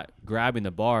you're not grabbing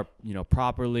the bar,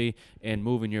 properly and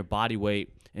moving your body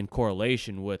weight in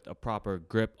correlation with a proper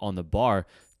grip on the bar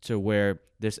to where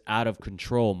this out of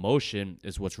control motion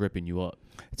is what's ripping you up.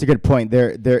 It's a good point.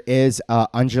 There is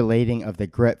undulating of the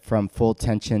grip from full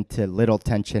tension to little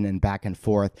tension and back and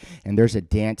forth, and there's a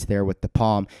dance there with the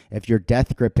palm. If you're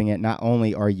death gripping it, not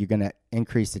only are you going to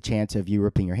increase the chance of you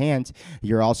ripping your hands,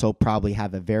 you're also probably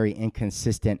have a very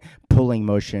inconsistent pulling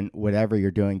motion, whatever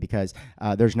you're doing, because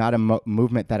there's not a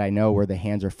movement that I know where the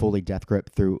hands are fully death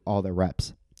grip through all the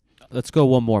reps. Let's go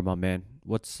one more, my man.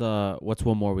 What's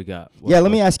one more we got?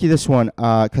 Let me ask you this one,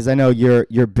 because I know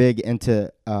you're big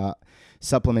into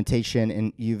supplementation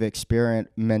and you've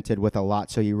experimented with a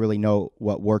lot, so you really know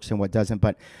what works and what doesn't.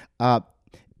 But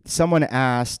someone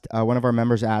asked, one of our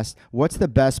members asked, what's the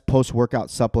best post-workout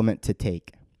supplement to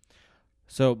take?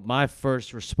 So my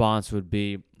first response would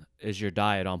be, is your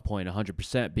diet on point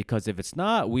 100%? Because if it's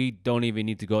not, we don't even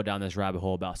need to go down this rabbit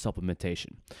hole about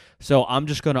supplementation. So I'm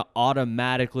just going to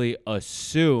automatically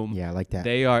assume Yeah, I like that.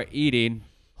 they are eating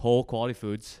whole quality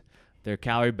foods. Their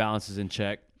calorie balance is in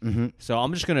check. So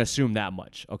I'm just going to assume that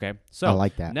much, okay? So I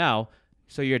like that. Now,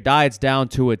 so your diet's down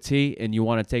to a T and you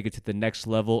want to take it to the next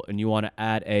level and you want to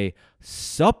add a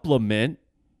supplement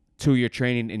to your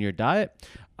training and your diet.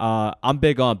 I'm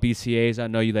big on BCAAs. I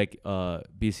know you like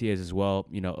BCAAs as well,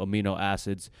 amino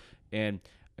acids. And,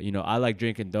 I like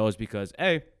drinking those because,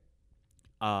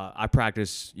 I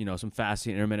practice, some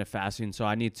fasting, intermittent fasting. So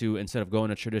I need to, instead of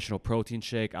going a traditional protein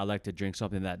shake, I like to drink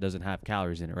something that doesn't have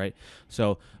calories in it, right?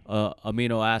 So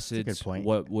amino acids, good point.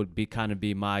 what would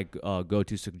be my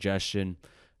go-to suggestion.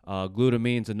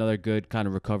 Glutamine's another good kind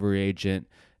of recovery agent.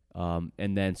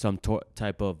 And then some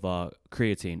type of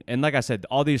creatine. And like I said,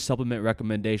 all these supplement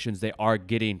recommendations, they are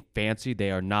getting fancy. They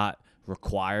are not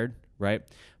required, right?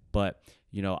 But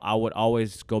I would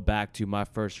always go back to my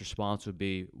first response would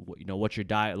be, what's your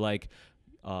diet like?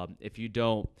 If you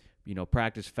don't,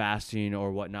 practice fasting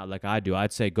or whatnot like I do,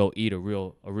 I'd say go eat a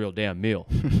real damn meal,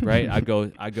 right?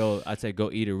 I'd say go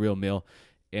eat a real meal,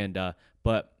 and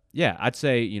but yeah, I'd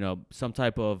say some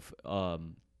type of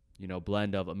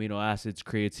blend of amino acids,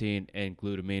 creatine, and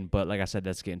glutamine. But like I said,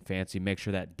 that's getting fancy. Make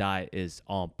sure that diet is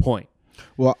on point.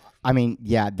 Well, I mean,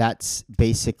 yeah, that's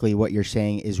basically what you're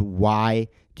saying is why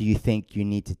do you think you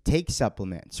need to take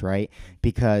supplements, right?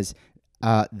 Because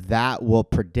that will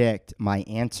predict my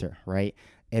answer, right?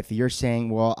 If you're saying,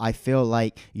 well, I feel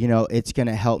like, it's going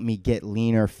to help me get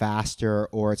leaner faster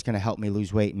or it's going to help me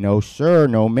lose weight. No, sir.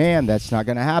 No, ma'am. That's not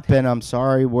going to happen. I'm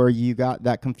sorry where you got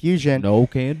that confusion. No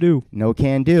can do. No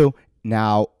can do.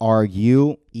 Now, are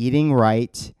you eating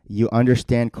right? You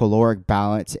understand caloric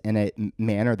balance in a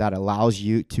manner that allows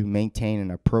you to maintain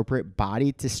an appropriate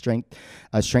body to strength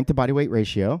to body weight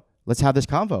ratio. Let's have this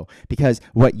convo, because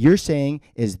what you're saying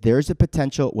is there's a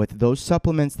potential with those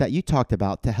supplements that you talked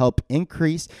about to help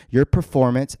increase your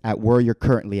performance at where you're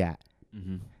currently at.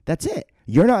 Mm-hmm. That's it.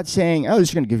 You're not saying, this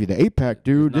is going to give you the 8-pack,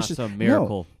 dude. This is some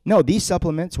miracle. No, these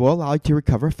supplements will allow you to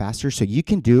recover faster so you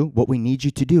can do what we need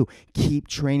you to do. Keep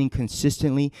training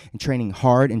consistently and training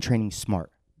hard and training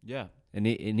smart. Yeah, and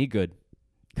eat good.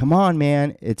 Come on,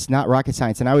 man. It's not rocket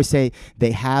science. And I always say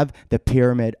they have the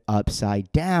pyramid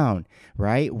upside down,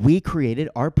 right? We created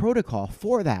our protocol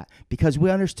for that because we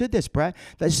understood this, Brett.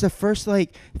 That's the first,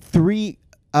 3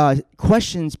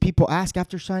 questions people ask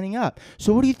after signing up.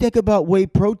 So what do you think about whey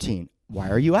protein? Why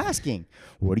are you asking?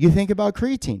 What do you think about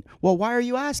creatine? Well, why are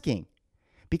you asking?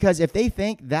 Because if they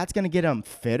think that's going to get them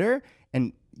fitter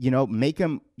and make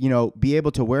them, be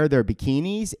able to wear their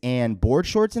bikinis and board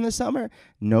shorts in the summer.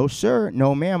 No, sir.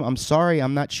 No, ma'am. I'm sorry.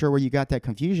 I'm not sure where you got that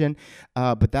confusion,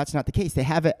 but that's not the case. They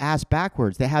have it ass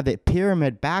backwards. They have it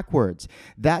pyramid backwards.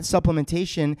 That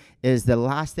supplementation is the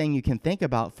last thing you can think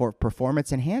about for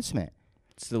performance enhancement.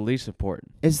 It's the least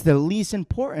important. It's the least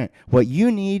important. What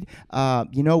you need,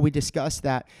 we discussed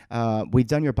that we've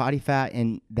done your body fat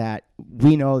and that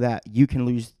we know that you can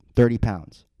lose 30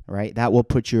 pounds. Right? That will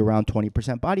put you around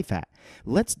 20% body fat.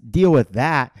 Let's deal with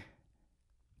that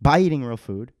by eating real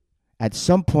food, at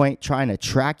some point trying to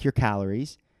track your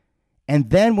calories, and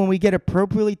then when we get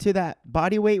appropriately to that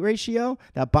body weight ratio,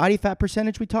 that body fat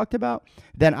percentage we talked about,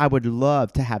 then I would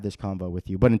love to have this convo with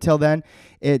you. But until then,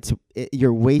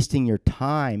 you're wasting your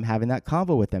time having that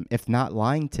convo with them, if not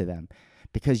lying to them,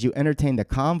 because you entertained the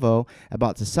convo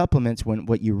about the supplements when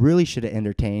what you really should have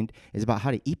entertained is about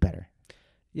how to eat better.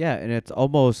 Yeah, and it's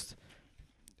almost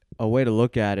a way to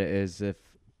look at it is if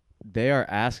they are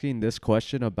asking this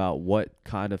question about what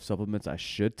kind of supplements I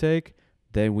should take,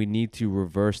 then we need to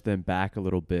reverse them back a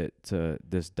little bit to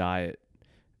this diet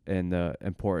and the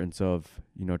importance of,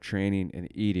 training and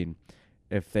eating.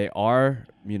 If they are,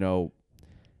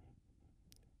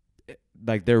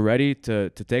 they're ready to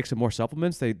take some more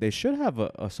supplements, they should have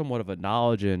a somewhat of a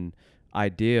knowledge and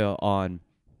idea on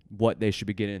what they should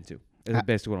be getting into. Is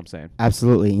basically what I'm saying.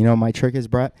 Absolutely. My trick is,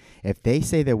 Brett, if they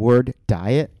say the word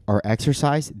diet or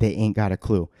exercise, they ain't got a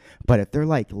clue. But if they're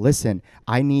like, listen,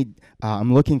 I'm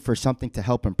looking for something to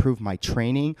help improve my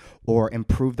training or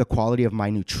improve the quality of my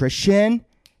nutrition,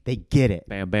 they get it.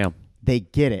 Bam, bam. They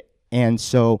get it. And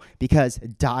so because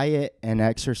diet and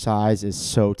exercise is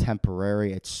so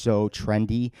temporary, it's so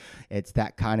trendy, it's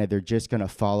that kind of, they're just going to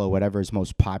follow whatever is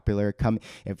most popular.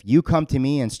 If you come to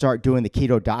me and start doing the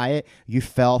keto diet, you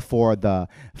fell for the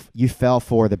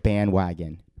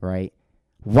bandwagon, right?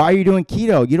 Why are you doing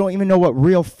keto? You don't even know what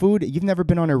real food, you've never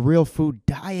been on a real food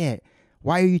diet.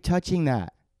 Why are you touching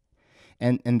that?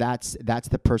 And that's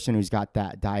the person who's got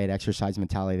that diet exercise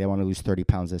mentality. They want to lose 30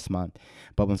 pounds this month.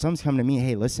 But when someone's coming to me,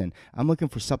 hey, listen, I'm looking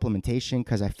for supplementation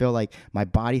because I feel like my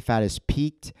body fat is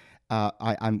peaked.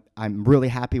 I'm really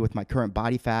happy with my current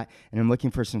body fat, and I'm looking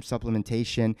for some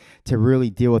supplementation to really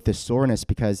deal with this soreness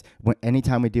because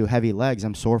anytime we do heavy legs,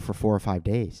 I'm sore for 4 or 5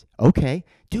 days. Okay,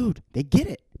 dude, they get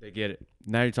it. They get it.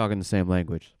 Now you're talking the same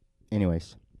language.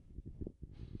 Anyways,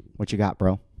 what you got,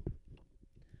 bro?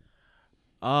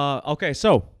 Okay,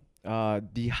 so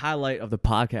the highlight of the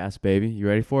podcast, baby. You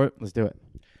ready for it? Let's do it.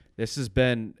 This has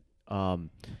been,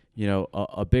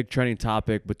 a big trending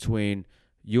topic between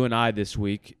you and I this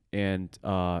week, and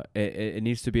it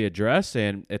needs to be addressed,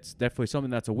 and it's definitely something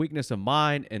that's a weakness of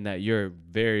mine and that you're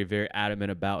very, very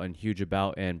adamant about and huge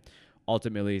about, and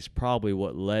ultimately is probably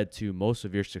what led to most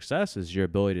of your success is your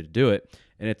ability to do it,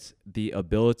 and it's the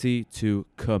ability to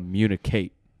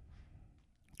communicate.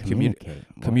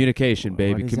 Communication,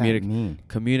 baby. What does that mean?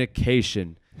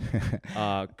 Communication.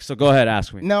 So go ahead,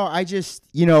 ask me. No,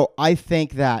 I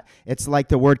think that it's like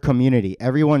the word community.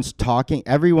 Everyone's talking.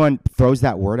 Everyone throws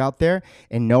that word out there,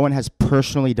 and no one has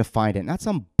personally defined it. Not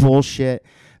some bullshit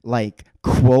like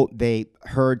quote they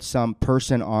heard some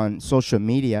person on social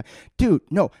media. Dude,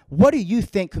 no. What do you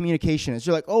think communication is?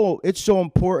 You're like, oh, it's so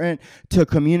important to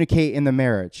communicate in the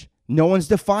marriage. No one's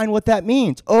defined what that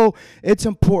means. Oh, it's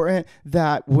important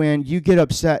that when you get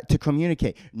upset to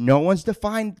communicate. No one's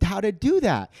defined how to do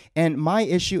that. And my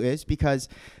issue is because,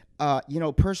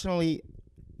 personally,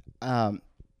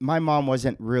 my mom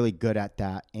wasn't really good at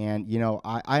that. And,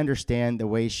 I understand the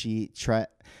way she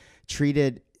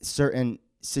treated certain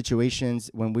situations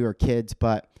when we were kids,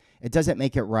 but it doesn't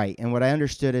make it right. And what I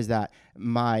understood is that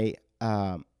my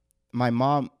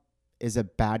mom is a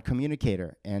bad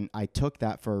communicator, and I took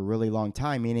that for a really long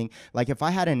time, meaning like if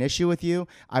I had an issue with you,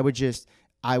 I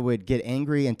would get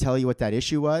angry and tell you what that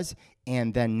issue was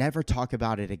and then never talk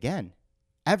about it again,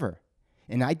 ever.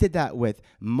 And I did that with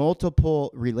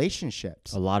multiple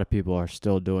relationships. A lot of people are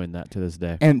still doing that to this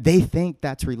day. And they think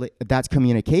that's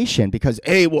communication because,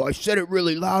 hey, well, I said it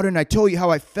really loud and I told you how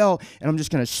I felt and I'm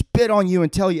just going to spit on you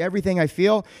and tell you everything I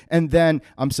feel. And then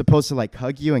I'm supposed to like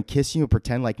hug you and kiss you and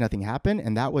pretend like nothing happened.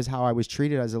 And that was how I was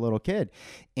treated as a little kid.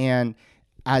 And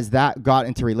as that got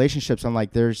into relationships, I'm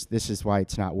like, this is why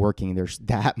it's not working.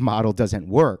 That model doesn't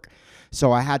work.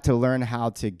 So I had to learn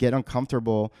how to get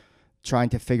uncomfortable trying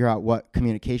to figure out what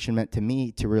communication meant to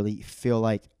me to really feel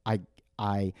like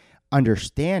I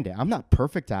understand it. I'm not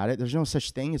perfect at it. There's no such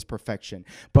thing as perfection.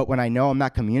 But when I know I'm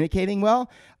not communicating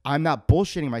well, I'm not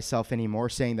bullshitting myself anymore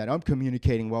saying that I'm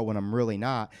communicating well when I'm really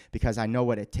not, because I know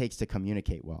what it takes to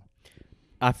communicate well.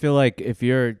 I feel like if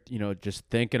you're, just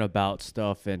thinking about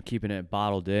stuff and keeping it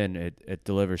bottled in, it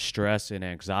delivers stress and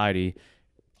anxiety,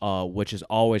 which is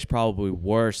always probably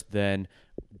worse than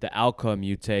the outcome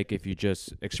you take if you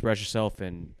just express yourself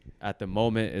and at the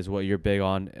moment is what you're big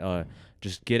on.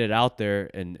 Just get it out there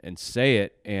and say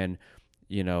it and,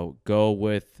 go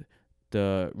with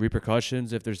the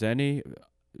repercussions if there's any,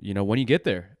 when you get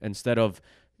there instead of,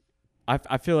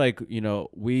 I feel like,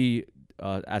 we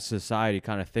as society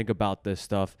kind of think about this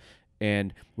stuff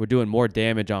and we're doing more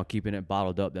damage on keeping it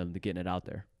bottled up than getting it out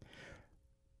there.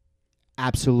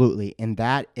 Absolutely. And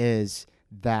that is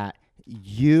that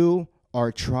you are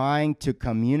trying to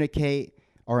communicate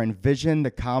or envision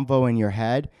the convo in your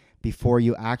head before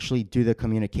you actually do the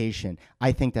communication.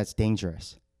 I think that's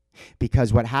dangerous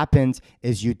because what happens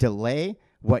is you delay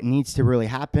what needs to really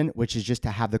happen, which is just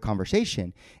to have the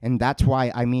conversation. And that's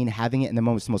why I mean having it in the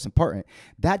moment is the most important.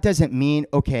 That doesn't mean,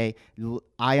 okay,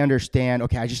 I understand,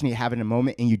 okay, I just need to have it in a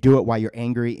moment, and you do it while you're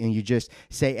angry and you just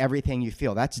say everything you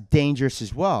feel. That's dangerous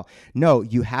as well. No,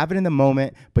 you have it in the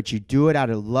moment, but you do it out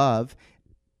of love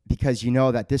because you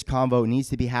know that this convo needs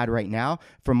to be had right now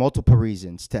for multiple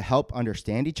reasons, to help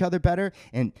understand each other better,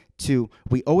 and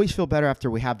we always feel better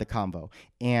after we have the convo.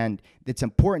 And it's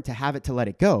important to have it to let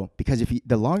it go, because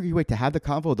the longer you wait to have the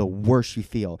convo, the worse you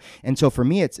feel. And so for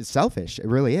me, it's selfish. It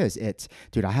really is. It's,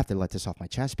 dude, I have to let this off my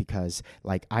chest because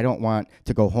like I don't want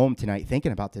to go home tonight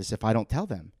thinking about this if I don't tell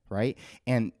them, right?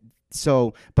 And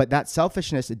so, but that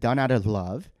selfishness done out of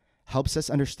love helps us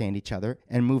understand each other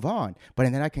and move on. But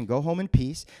and then I can go home in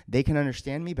peace. They can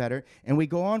understand me better, and we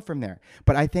go on from there.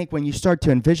 But I think when you start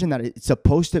to envision that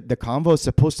the convo is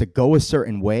supposed to go a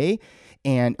certain way,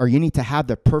 or you need to have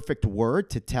the perfect word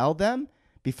to tell them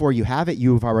before you have it,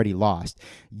 you've already lost.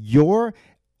 Your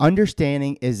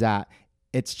understanding is that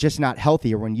it's just not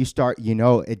healthy, or when you start,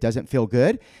 it doesn't feel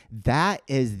good. That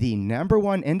is the number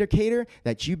one indicator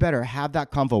that you better have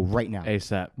that convo right now.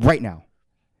 ASAP. Right now.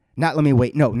 Not let me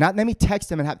wait. No, not let me text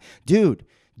them dude,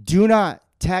 do not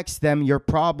text them your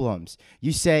problems.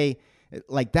 You say,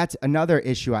 Like, that's another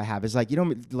issue I have is like, you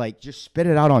don't like just spit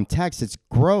it out on text. It's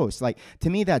gross. Like, to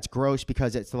me, that's gross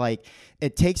because it's like,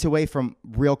 it takes away from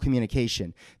real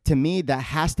communication. To me, that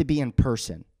has to be in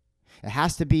person. It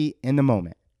has to be in the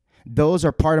moment. Those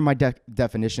are part of my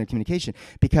definition of communication,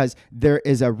 because there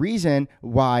is a reason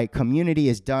why community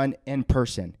is done in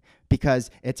person,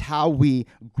 because it's how we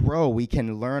grow. We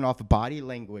can learn off of body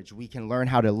language. We can learn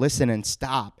how to listen and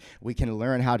stop. We can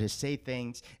learn how to say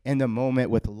things in the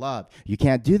moment with love. You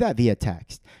can't do that via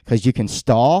text because you can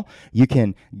stall. You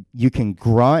can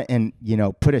grunt and,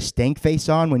 put a stank face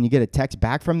on when you get a text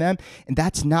back from them. And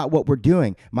that's not what we're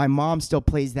doing. My mom still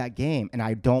plays that game, and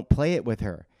I don't play it with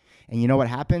her. And you know what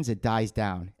happens? It dies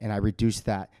down, and I reduce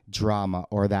that drama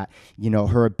or that,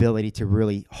 her ability to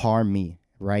really harm me,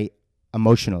 right,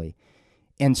 emotionally.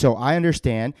 And so I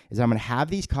understand is I'm going to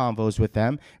have these convos with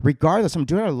them. Regardless, I'm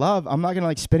doing it out of love. I'm not going to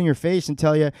like spit in your face and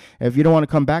tell you, if you don't want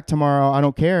to come back tomorrow, I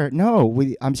don't care. No,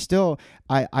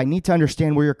 I need to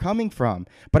understand where you're coming from.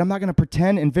 But I'm not going to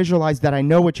pretend and visualize that I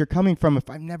know what you're coming from if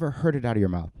I've never heard it out of your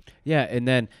mouth. Yeah, and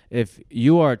then if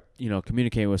you are,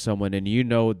 communicating with someone and you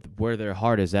know where their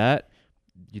heart is at,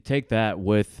 you take that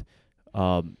with,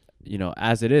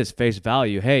 as it is, face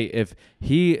value. Hey, if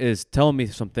he is telling me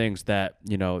some things that,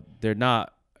 they're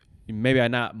not, maybe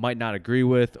might not agree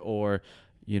with, or,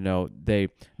 they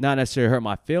not necessarily hurt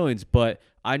my feelings, but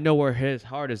I know where his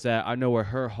heart is at. I know where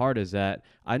her heart is at.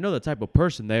 I know the type of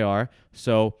person they are.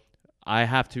 So I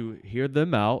have to hear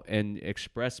them out and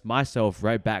express myself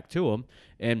right back to them.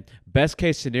 And best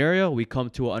case scenario, we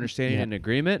come to an understanding and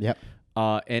agreement. Yep.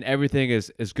 And everything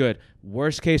is good.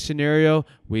 Worst case scenario,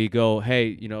 we go,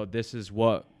 hey, this is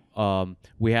what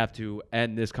we have to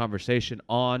end this conversation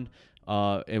on,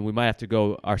 and we might have to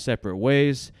go our separate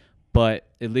ways. But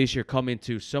at least you're coming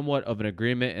to somewhat of an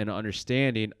agreement and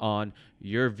understanding on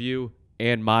your view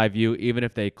and my view. Even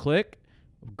if they click,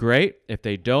 great. If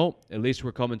they don't, at least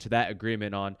we're coming to that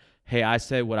agreement on, hey, I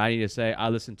said what I need to say. I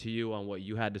listened to you on what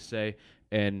you had to say,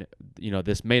 and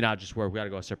this may not just work. We got to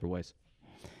go our separate ways.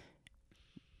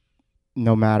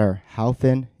 No matter how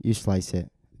thin you slice it,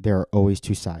 there are always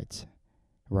two sides,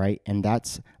 right? And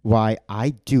that's why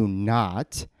I do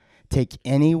not take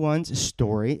anyone's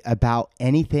story about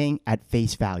anything at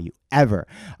face value, ever.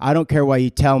 I don't care why you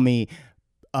tell me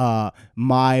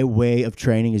my way of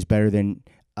training is better than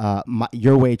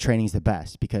your way of training is the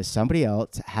best, because somebody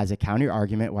else has a counter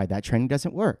argument why that training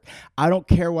doesn't work. I don't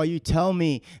care why you tell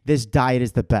me this diet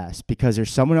is the best, because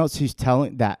there's someone else who's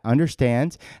telling that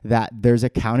understands that there's a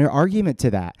counter argument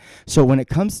to that. So when it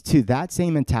comes to that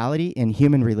same mentality in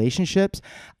human relationships,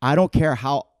 I don't care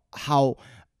how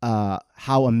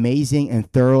amazing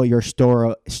and thorough your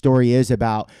story is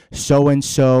about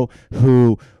so-and-so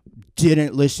who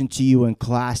didn't listen to you in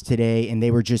class today and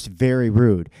they were just very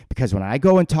rude. Because when I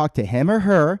go and talk to him or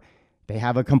her, they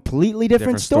have a completely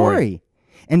different story.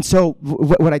 And so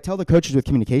what I tell the coaches with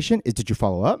communication is, did you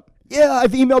follow up? Yeah,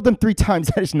 I've emailed them 3 times.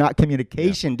 That is not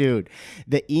communication, dude.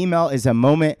 The email is a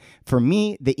moment. For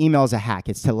me, the email is a hack.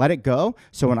 It's to let it go.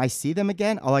 So when I see them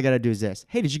again, all I got to do is this.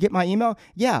 Hey, did you get my email?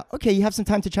 Yeah. Okay, you have some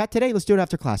time to chat today? Let's do it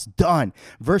after class. Done.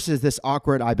 Versus this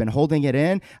awkward, I've been holding it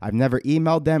in. I've never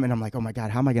emailed them. And I'm like, oh, my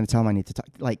God, how am I going to tell them I need to talk?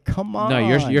 Like, come on.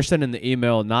 No, you're sending the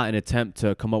email not an attempt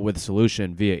to come up with a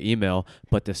solution via email,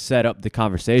 but to set up the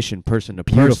conversation person to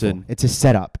person. It's a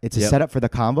setup. It's a setup for the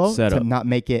convo to not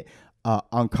make it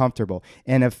uncomfortable.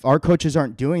 And if our coaches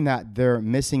aren't doing that, they're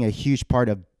missing a huge part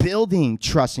of building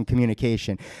trust and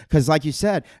communication. Because like you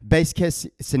said, base case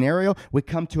scenario, we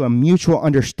come to a mutual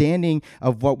understanding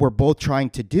of what we're both trying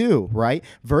to do, right?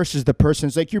 Versus the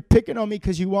person's like, you're picking on me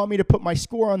because you want me to put my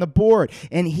score on the board.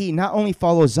 And he not only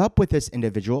follows up with this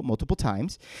individual multiple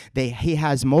times, he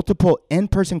has multiple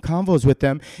in-person convos with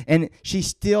them, and she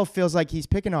still feels like he's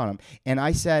picking on him. And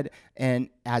I said, and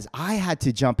as I had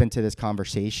to jump into this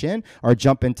conversation or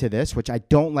jump into this, which I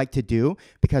don't like to do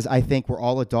because I think we're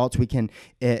all adults, we can,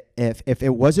 if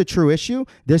it was a true issue,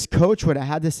 this coach would have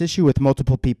had this issue with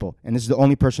multiple people, and this is the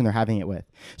only person they're having it with.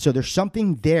 So there's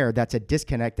something there that's a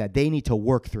disconnect that they need to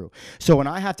work through. So when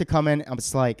I have to come in,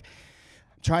 it's like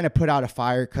trying to put out a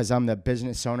fire because I'm the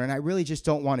business owner, and I really just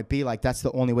don't want to be like, that's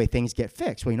the only way things get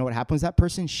fixed. Well, you know what happens to that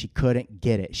person? She couldn't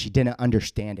get it. She didn't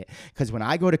understand it. Because when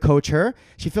I go to coach her,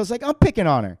 she feels like I'm picking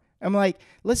on her. I'm like,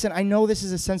 listen, I know this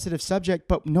is a sensitive subject,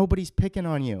 but nobody's picking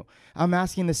on you. I'm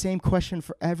asking the same question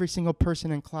for every single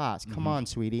person in class. Come on,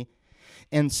 sweetie.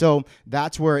 And so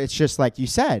that's where it's just like you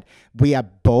said, we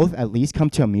have both at least come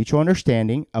to a mutual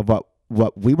understanding of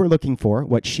what we were looking for,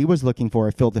 what she was looking for,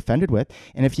 or feel defended with.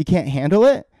 And if you can't handle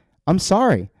it, I'm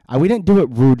sorry. We didn't do it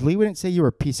rudely. We didn't say you're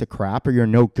a piece of crap or you're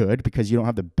no good because you don't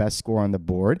have the best score on the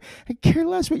board. I care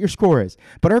less what your score is.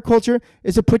 But our culture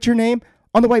is to put your name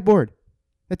on the whiteboard.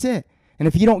 That's it. And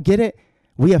if you don't get it,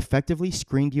 we effectively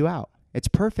screened you out. It's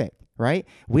perfect, right?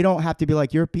 We don't have to be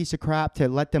like, you're a piece of crap to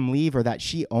let them leave, or that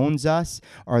she owns us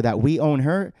or that we own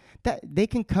her. That they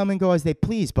can come and go as they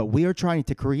please, but we are trying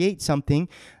to create something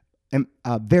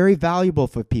very valuable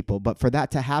for people. But for that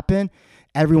to happen,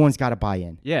 everyone's got to buy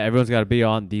in. Yeah, everyone's got to be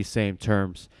on these same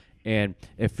terms. And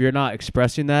if you're not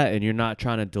expressing that and you're not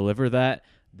trying to deliver that,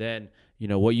 then, you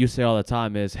know, what you say all the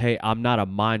time is, hey, I'm not a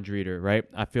mind reader, right?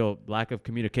 I feel lack of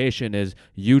communication is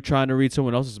you trying to read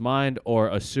someone else's mind or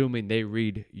assuming they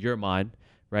read your mind,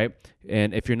 right?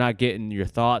 And if you're not getting your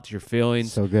thoughts, your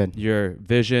feelings, So good. your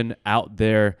vision out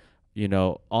there, you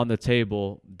know, on the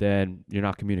table, then you're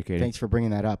not communicating. Thanks for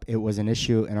bringing that up. It was an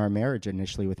issue in our marriage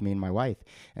initially with me and my wife.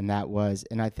 And that was,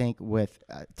 and I think with,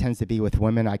 tends to be with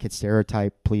women, I could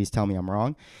stereotype, please tell me I'm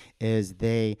wrong, is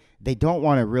they don't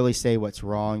want to really say what's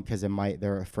wrong because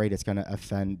they're afraid it's going to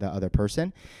offend the other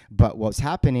person. But what's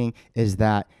happening is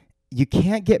that you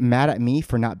can't get mad at me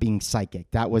for not being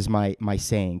psychic. That was my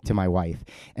saying to my wife.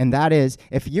 And that is,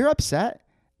 if you're upset,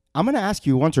 I'm going to ask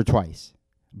you once or twice.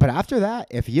 But after that,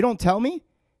 if you don't tell me,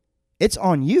 it's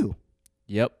on you.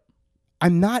 Yep.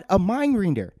 I'm not a mind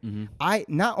reader.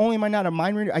 Mm-hmm. Not only am I not a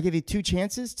mind reader, I give you 2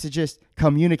 chances to just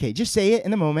communicate. Just say it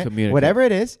in the moment. Communicate. Whatever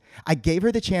it is, I gave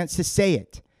her the chance to say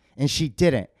it, and she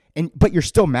didn't. But you're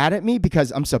still mad at me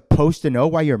because I'm supposed to know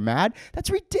why you're mad? That's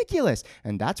ridiculous.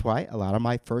 And that's why a lot of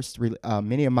my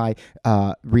many of my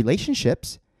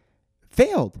relationships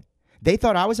failed. They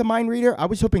thought I was a mind reader. I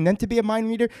was hoping them to be a mind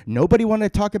reader. Nobody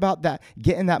wanted to talk about that,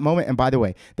 get in that moment. And by the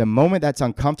way, the moment that's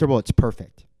uncomfortable, it's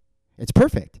perfect. It's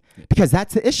perfect because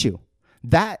that's the issue.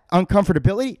 That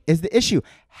uncomfortability is the issue.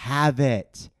 Have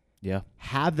it. Yeah.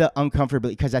 Have the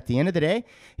uncomfortability, because at the end of the day,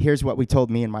 here's what we told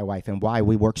me and my wife and why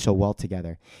we work so well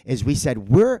together is we said,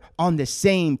 we're on the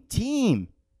same team.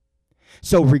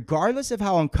 So regardless of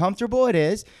how uncomfortable it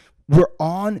is, we're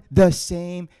on the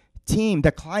same team.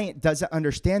 The client doesn't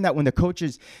understand that when the coach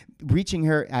is reaching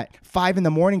her at 5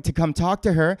 a.m. to come talk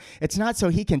to her, it's not so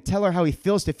he can tell her how he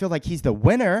feels to feel like he's the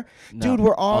winner. No, Dude,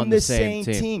 we're on the same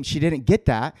team. team. She didn't get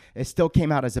that. It still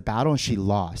came out as a battle and she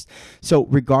lost. So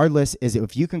regardless, is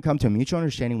if you can come to a mutual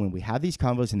understanding when we have these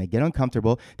convos and they get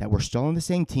uncomfortable that we're still on the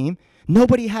same team,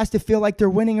 nobody has to feel like they're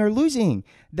winning or losing.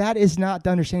 That is not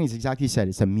the understanding. It's exactly what you said.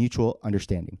 It's a mutual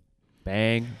understanding.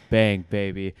 Bang, bang,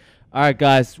 baby. All right,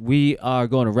 guys, we are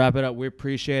going to wrap it up. We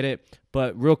appreciate it.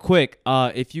 But real quick,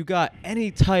 if you got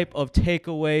any type of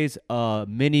takeaways,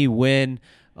 mini win,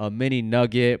 a mini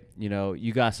nugget, you know,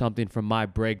 you got something from my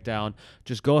breakdown,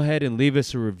 just go ahead and leave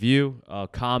us a review, a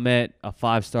comment, a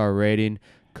 5-star rating,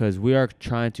 because we are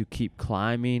trying to keep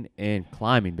climbing and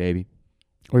climbing, baby.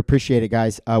 We appreciate it,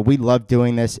 guys. We love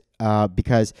doing this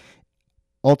because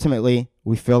ultimately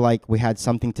we feel like we had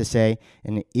something to say.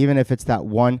 And even if it's that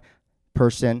one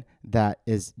person that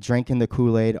is drinking the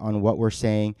Kool-Aid on what we're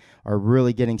saying or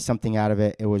really getting something out of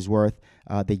it, it was worth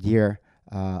the year,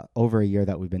 over a year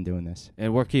that we've been doing this.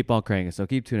 And we'll keep on cranking, so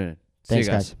keep tuning in. Thanks,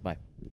 See you guys. guys. Bye.